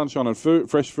fresh air, sunshine, and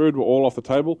fresh food were all off the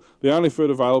table. The only food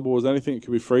available was anything that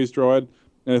could be freeze-dried.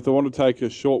 And if they wanted to take a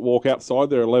short walk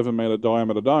outside their 11-metre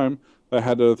diameter dome, they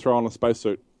had to throw on a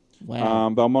spacesuit. Wow.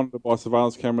 They were monitored by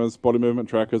surveillance cameras, body movement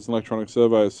trackers, and electronic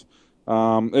surveys.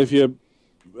 If you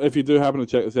do happen to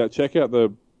check this out, check out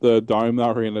the dome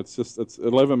they're in. It's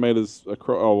 11 meters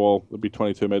across. Oh well, it'd be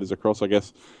 22 meters across, I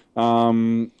guess.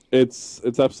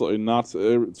 It's absolutely nuts.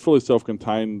 It's fully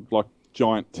self-contained, like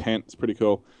giant tent. It's pretty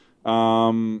cool.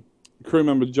 Crew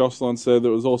member Jocelyn said that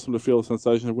it was awesome to feel the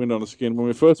sensation of wind on the skin. When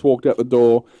we first walked out the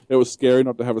door, it was scary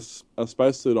not to have a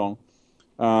spacesuit on.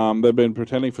 They've been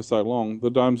pretending for so long. The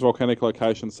dome's volcanic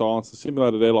location, silence, the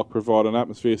simulated airlock provide an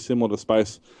atmosphere similar to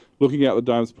space. Looking out the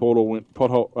dome's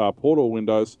portal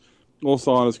windows, all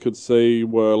scientists could see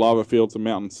were lava fields and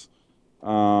mountains.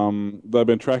 They've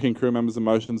been tracking crew members'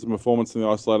 emotions and performance in the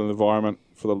isolated environment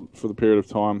for the period of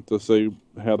time to see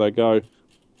how they go.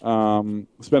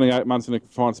 Spending 8 months in a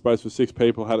confined space with 6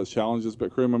 people had its challenges,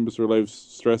 but crew members relieved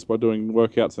stress by doing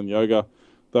workouts and yoga.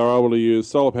 They were able to use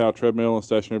solar power treadmill and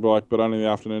stationary bike, but only in the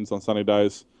afternoons on sunny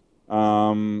days.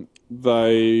 If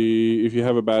you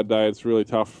have a bad day, it's really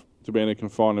tough to be in a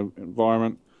confined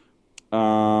environment.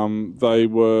 They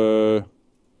were,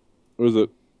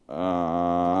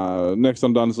 next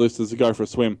on Dunn's list is to go for a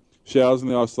swim. Showers in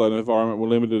the isolated environment were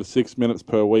limited to 6 minutes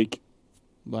per week.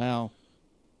 Wow.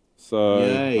 So,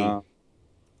 Yay.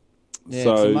 It's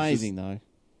amazing, though.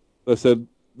 They said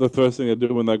the first thing they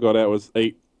did when they got out was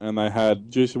eat, and they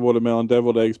had juicy watermelon,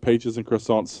 deviled eggs, peaches, and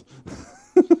croissants.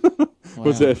 Wow.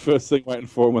 Was their first thing waiting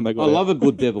for them when they got out. I love a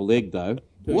good deviled egg, though.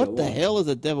 What the hell is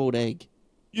a deviled egg?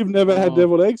 You've never had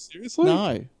deviled eggs? Seriously?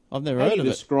 No, I've never How heard do of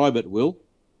you it. describe it, Will?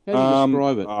 How do you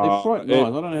describe it? They're quite nice. I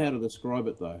don't know how to describe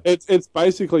it, though. It's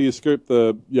basically you scoop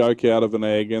the yolk out of an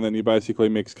egg and then you basically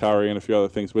mix curry and a few other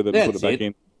things with it and put it back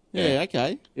in. Yeah,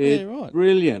 okay. It's yeah, right.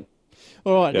 Brilliant.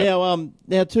 All right, Yeah.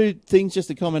 now 2 things just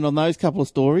to comment on those couple of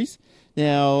stories.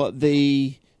 Now,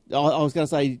 I was going to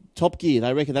say Top Gear,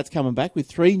 they reckon that's coming back with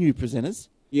 3 new presenters.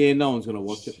 Yeah, no one's going to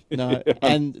watch it. No,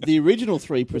 and the original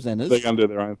 3 presenters. They're going to do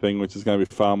their own thing, which is going to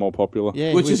be far more popular.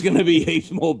 Yeah, Which is going to be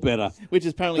heaps more better. which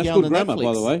is apparently That's going good to grammar, Netflix.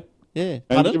 by the way. Yeah. And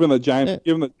Pardon? given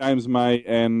that James May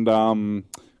and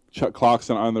Chuck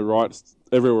Clarkson own the rights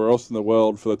everywhere else in the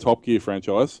world for the Top Gear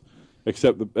franchise,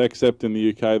 except in the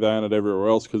UK, they own it everywhere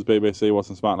else because BBC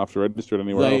wasn't smart enough to register it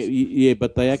anywhere else. Yeah,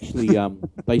 but they actually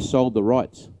they sold the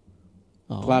rights.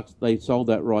 Oh. They sold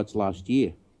that rights last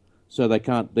year, so they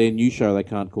can't. Their new show they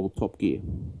can't call Top Gear,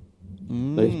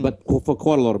 but for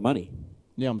quite a lot of money.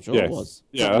 Yeah, I'm sure Yes. it was.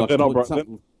 Yeah, they're not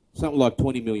something like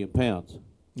 £20 million. I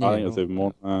think it's even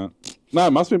more. No,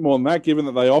 it must be more than that. Given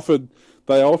that they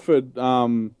offered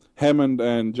Hammond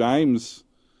and James,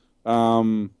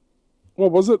 what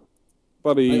was it?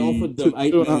 They offered them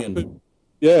 $8 million.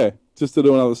 Yeah, just to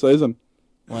do another season.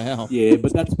 Wow. Yeah,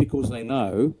 but that's because they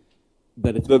know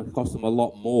that it's going to cost them a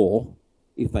lot more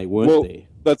if they weren't there.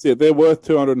 That's it. They're worth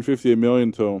 $250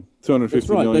 million to them. That's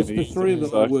right. million The 3 of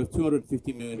them are worth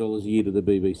 $250 million a year to the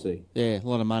BBC. Yeah, a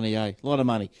lot of money, eh? A lot of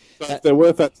money. So if they're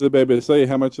worth that to the BBC,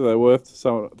 how much are they worth to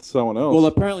someone else? Well,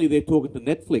 apparently they're talking to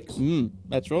Netflix.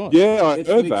 That's right. yeah, I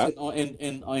heard Netflix that.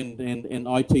 and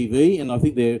ITV, and I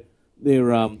think they're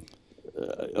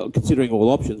considering all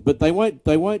options, but they won't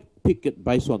pick it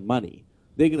based on money.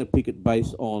 They're going to pick it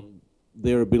based on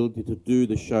their ability to do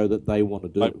the show that they want to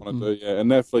do. They want to do, yeah.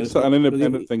 And Netflix, an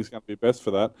independent thing's going to be best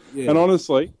for that. Yeah. And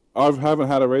honestly, I haven't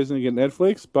had a reason to get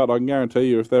Netflix, but I can guarantee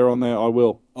you if they're on there, I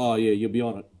will. Oh yeah, you'll be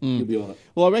on it. You'll be on it.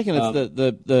 Well, I reckon it's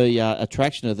the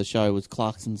attraction of the show was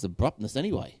Clarkson's abruptness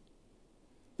anyway.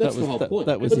 That's That the was- whole point.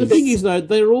 that was but the his- thing is, though,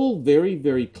 they're all very,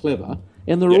 very clever,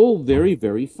 and they're all very,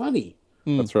 very funny.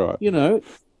 That's right. You know,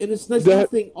 and there's That-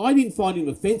 nothing. I didn't find him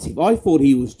offensive. I thought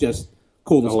he was just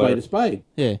called a spade.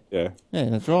 Yeah. Yeah. Yeah,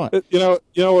 that's right. You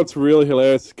know what's really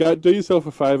hilarious? Do yourself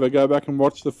a favour. Go back and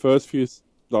watch the first few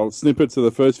snippets of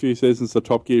the first few seasons of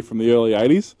Top Gear from the early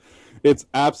 '80s. It's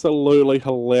absolutely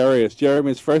hilarious.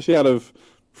 Jeremy's fresh out of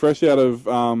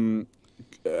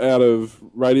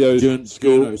radio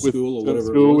school or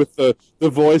whatever it was. with the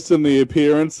voice and the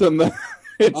appearance and the.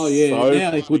 Oh yeah, now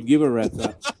they could give a rat's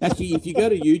ass. Actually, if you go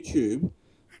to YouTube,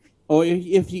 or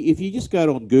if you just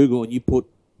go on Google and you put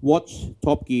 "Watch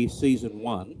Top Gear Season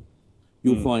 1,"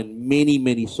 you'll find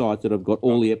many sites that have got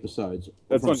all the episodes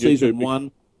That's from on season YouTube.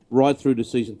 1 right through to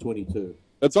season 22.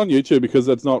 It's on YouTube because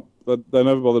it's not. They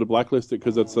never bother to blacklist it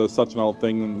because it's such an old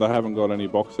thing and they haven't got any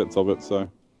box sets of it. So.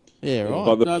 Yeah, right.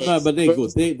 But But they're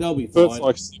good. They'll be fine. First,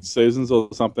 like 6 seasons or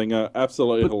something, are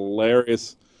absolutely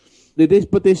hilarious.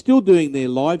 But they're still doing their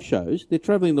live shows. They're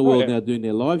travelling the world yeah. now doing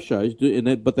their live shows,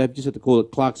 but they've just had to call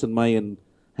it Clarkson, May and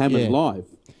Hammond Yeah. Live.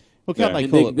 Well, can't Yeah. they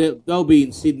And call it? they'll be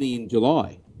in Sydney in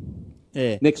July.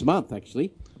 Yeah. Next month,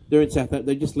 actually. They're in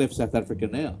They just left South Africa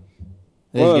now.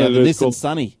 There Well, you go. it The is Nissan called-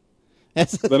 Sunny.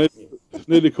 That's They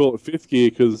need to call it Fifth Gear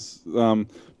because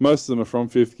most of them are from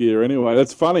Fifth Gear anyway.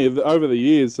 That's funny. Over the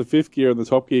years, the Fifth Gear and the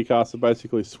Top Gear cast have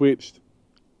basically switched.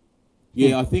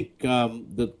 Yeah, I think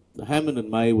the Hammond and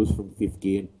May was from Fifth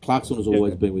Gear, and Clarkson has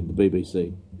always been with the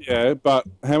BBC. Yeah, but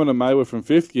Hammond and May were from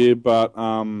Fifth Gear, but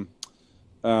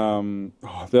the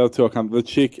other two I can't. The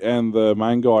chick and the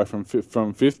main guy from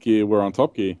Fifth Gear were on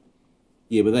Top Gear.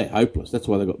 Yeah, but they're hopeless. That's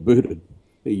why they got booted.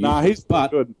 Nah, he's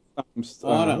but good.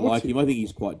 I don't like him. I think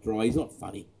he's quite dry. He's not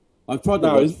funny. I've tried to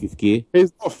No, watch he's- Fifth Gear.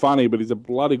 He's not funny, but he's a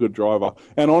bloody good driver.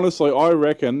 And honestly, I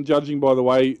reckon, judging by the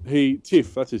way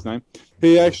Tiff, that's his name,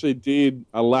 he actually did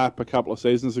a lap a couple of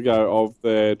seasons ago of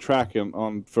their track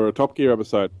for a Top Gear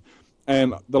episode.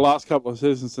 And the last couple of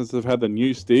seasons since they've had the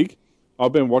new Stig,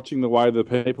 I've been watching the way the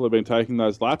people have been taking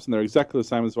those laps, and they're exactly the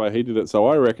same as the way he did it. So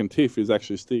I reckon Tiff is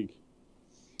actually Stig.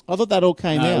 I thought that all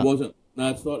came No, out. it wasn't. No,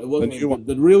 it's not. It wasn't. The new one.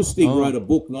 The real Stig wrote a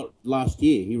book not last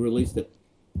year. He released it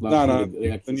last No, year.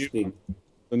 The actual the new Stig. one. The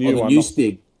Oh, new the one. new not-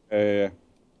 Stig. Yeah.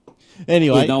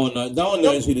 Anyway, Yeah, no one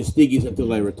knows who the Stig is until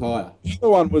they retire. The other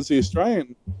one was the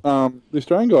Australian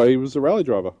guy. He was a rally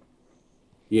driver.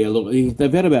 Yeah, look,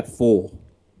 they've had about 4.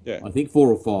 Yeah. I think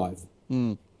 4 or 5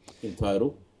 in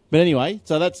total. but anyway,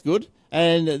 so that's good.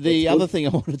 And the That's other good. thing I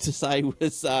wanted to say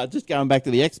was just going back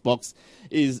to the Xbox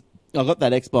is I got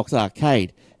that Xbox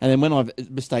Arcade, and then when I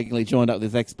mistakenly joined up with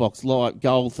this Xbox Live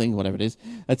Gold thing, whatever it is,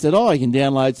 it said, "Oh, you can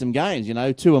download some games,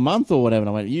 2 a month or whatever." And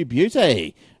I went, "You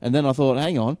beauty!" And then I thought,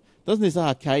 "Hang on, doesn't this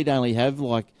arcade only have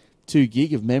like 2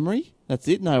 gig of memory? That's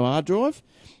it, no hard drive."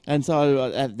 And so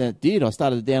that did. I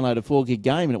started to download a 4 gig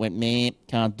game, and it went, "Meh,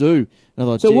 can't do." And I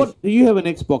thought, So "Geez, what? Do you have an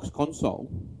Xbox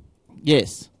console?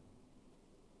 Yes,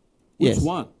 Which yes.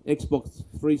 one? Xbox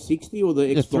 360 or the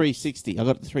The Xbox? 360. I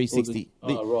got the 360.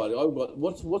 Oh, right. I've got,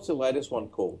 what's the latest one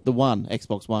called? The one,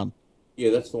 Xbox One.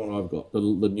 Yeah, that's the one I've got, the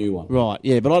new one. Right,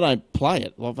 yeah, but I don't play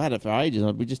it. Well, I've had it for ages.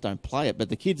 We just don't play it. But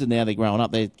the kids are now, they're growing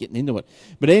up, they're getting into it.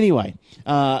 But anyway,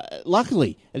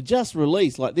 luckily, it just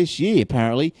released, like this year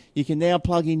apparently, you can now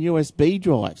plug in USB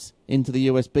drives into the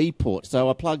USB port. So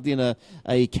I plugged in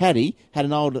a caddy, had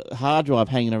an old hard drive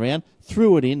hanging around,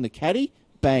 threw it in the caddy,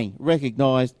 bang,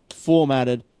 recognised,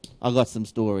 formatted, I got some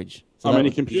storage. So I that mean, your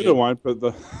was- computer won't, but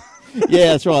the Yeah,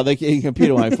 that's right. The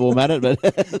computer won't format it, but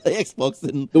the Xbox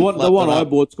didn't. The one lap it I up.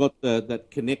 bought's got that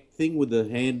Connect thing with the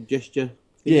hand gesture.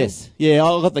 thing. Yes, yeah,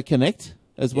 I got the Connect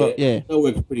as well. Yeah, That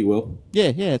works pretty well.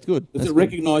 yeah, it's good. Does That's it good.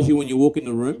 recognise you when you walk in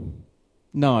the room?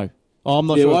 No, oh, I'm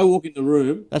not Yeah, sure. I walk in the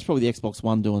room That's probably the Xbox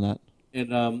One doing that.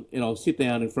 and I'll sit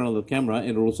down in front of the camera and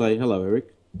it'll say, "Hello,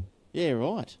 Eric." Yeah,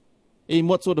 right. In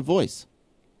what sort of voice?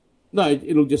 No,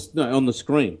 it'll just on the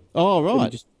screen. Oh, It'll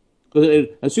right. just- 'cause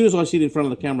as soon as I sit in front of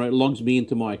the camera, it logs me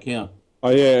into my account. oh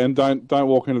yeah, and don't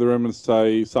walk into the room and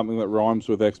say something that rhymes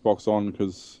with Xbox on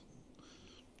because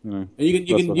And you That's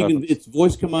can what you can happens. it's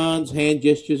voice commands, hand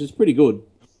gestures. It's pretty good.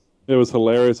 it was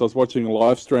hilarious. I was watching a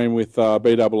live stream with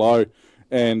BOO,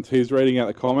 and he's reading out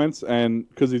the comments, and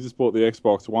because he just bought the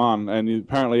Xbox One, and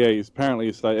apparently you say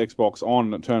Xbox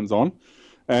on, it turns on,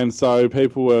 and so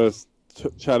people were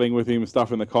chatting with him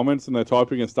stuff in the comments, and they're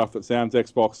typing in stuff that sounds like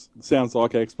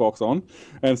Xbox on,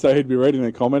 and so he'd be reading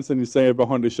the comments, and you see it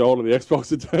behind his shoulder, the Xbox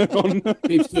would turn on.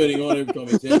 Keeps turning on every time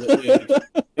it says it.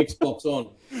 Yeah, Xbox on.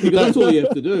 Because that's all you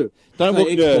have to do. Don't Say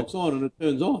walk- Xbox on and it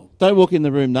turns on. Don't walk in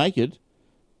the room naked.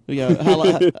 We go,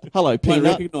 hello, Won't peanut.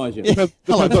 recognise you. Yeah,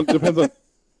 hello. depends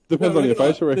Depends on your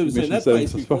facial I've never seen recognition that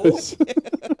settings, I face before. suppose.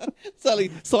 It's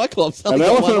only Cyclops. An Only got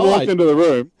elephant one walked eye. into the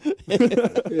room.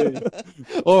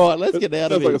 All right, let's get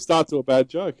out of Sounds like here. a start to a bad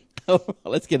joke.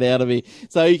 Let's get out of here.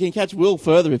 So you can catch Will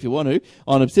further if you want to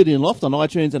on Obsidian Loft on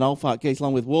iTunes and Old Fart Geeks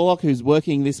along with Warlock, who's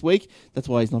working this week. That's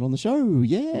why he's not on the show.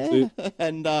 Yeah.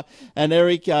 And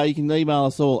Eric, you can email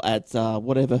us all at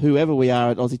whoever we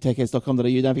are at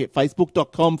aussietechheads.com.au. Don't forget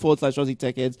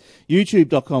facebook.com/AussieTechHeads,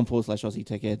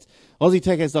 youtube.com/AussieTechHeads,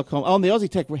 AussieTechHeads.com, on the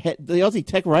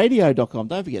AussieTechRadio.com.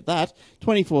 Don't forget that.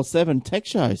 24/7 tech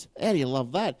shows. How do you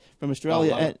love that? From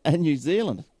Australia and New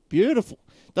Zealand. Beautiful.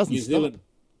 Doesn't New stop. Zealand.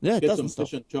 Yeah, it Get doesn't some stop.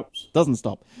 fish and chops. Doesn't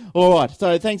stop. All right.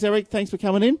 So thanks, Eric. Thanks for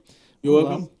coming in. You're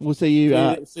welcome. We'll see you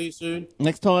See you soon.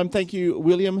 next time. Thank you,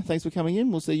 William. Thanks for coming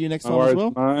in. We'll see you next No time as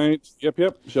worries, well. mate.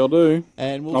 Yep, shall do.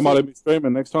 And we'll I see. might be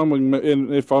streaming next time.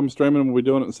 If I'm streaming, we'll be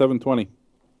doing it at 7:20.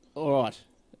 All right.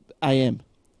 AM.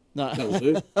 No. That'll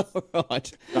do. All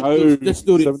right. No, Let's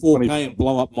do it in 4K 7:20. and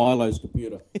blow up Milo's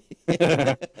computer.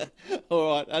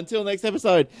 All right. Until next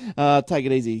episode, take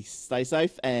it easy. Stay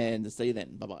safe and see you then.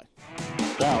 Bye-bye.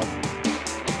 Ciao.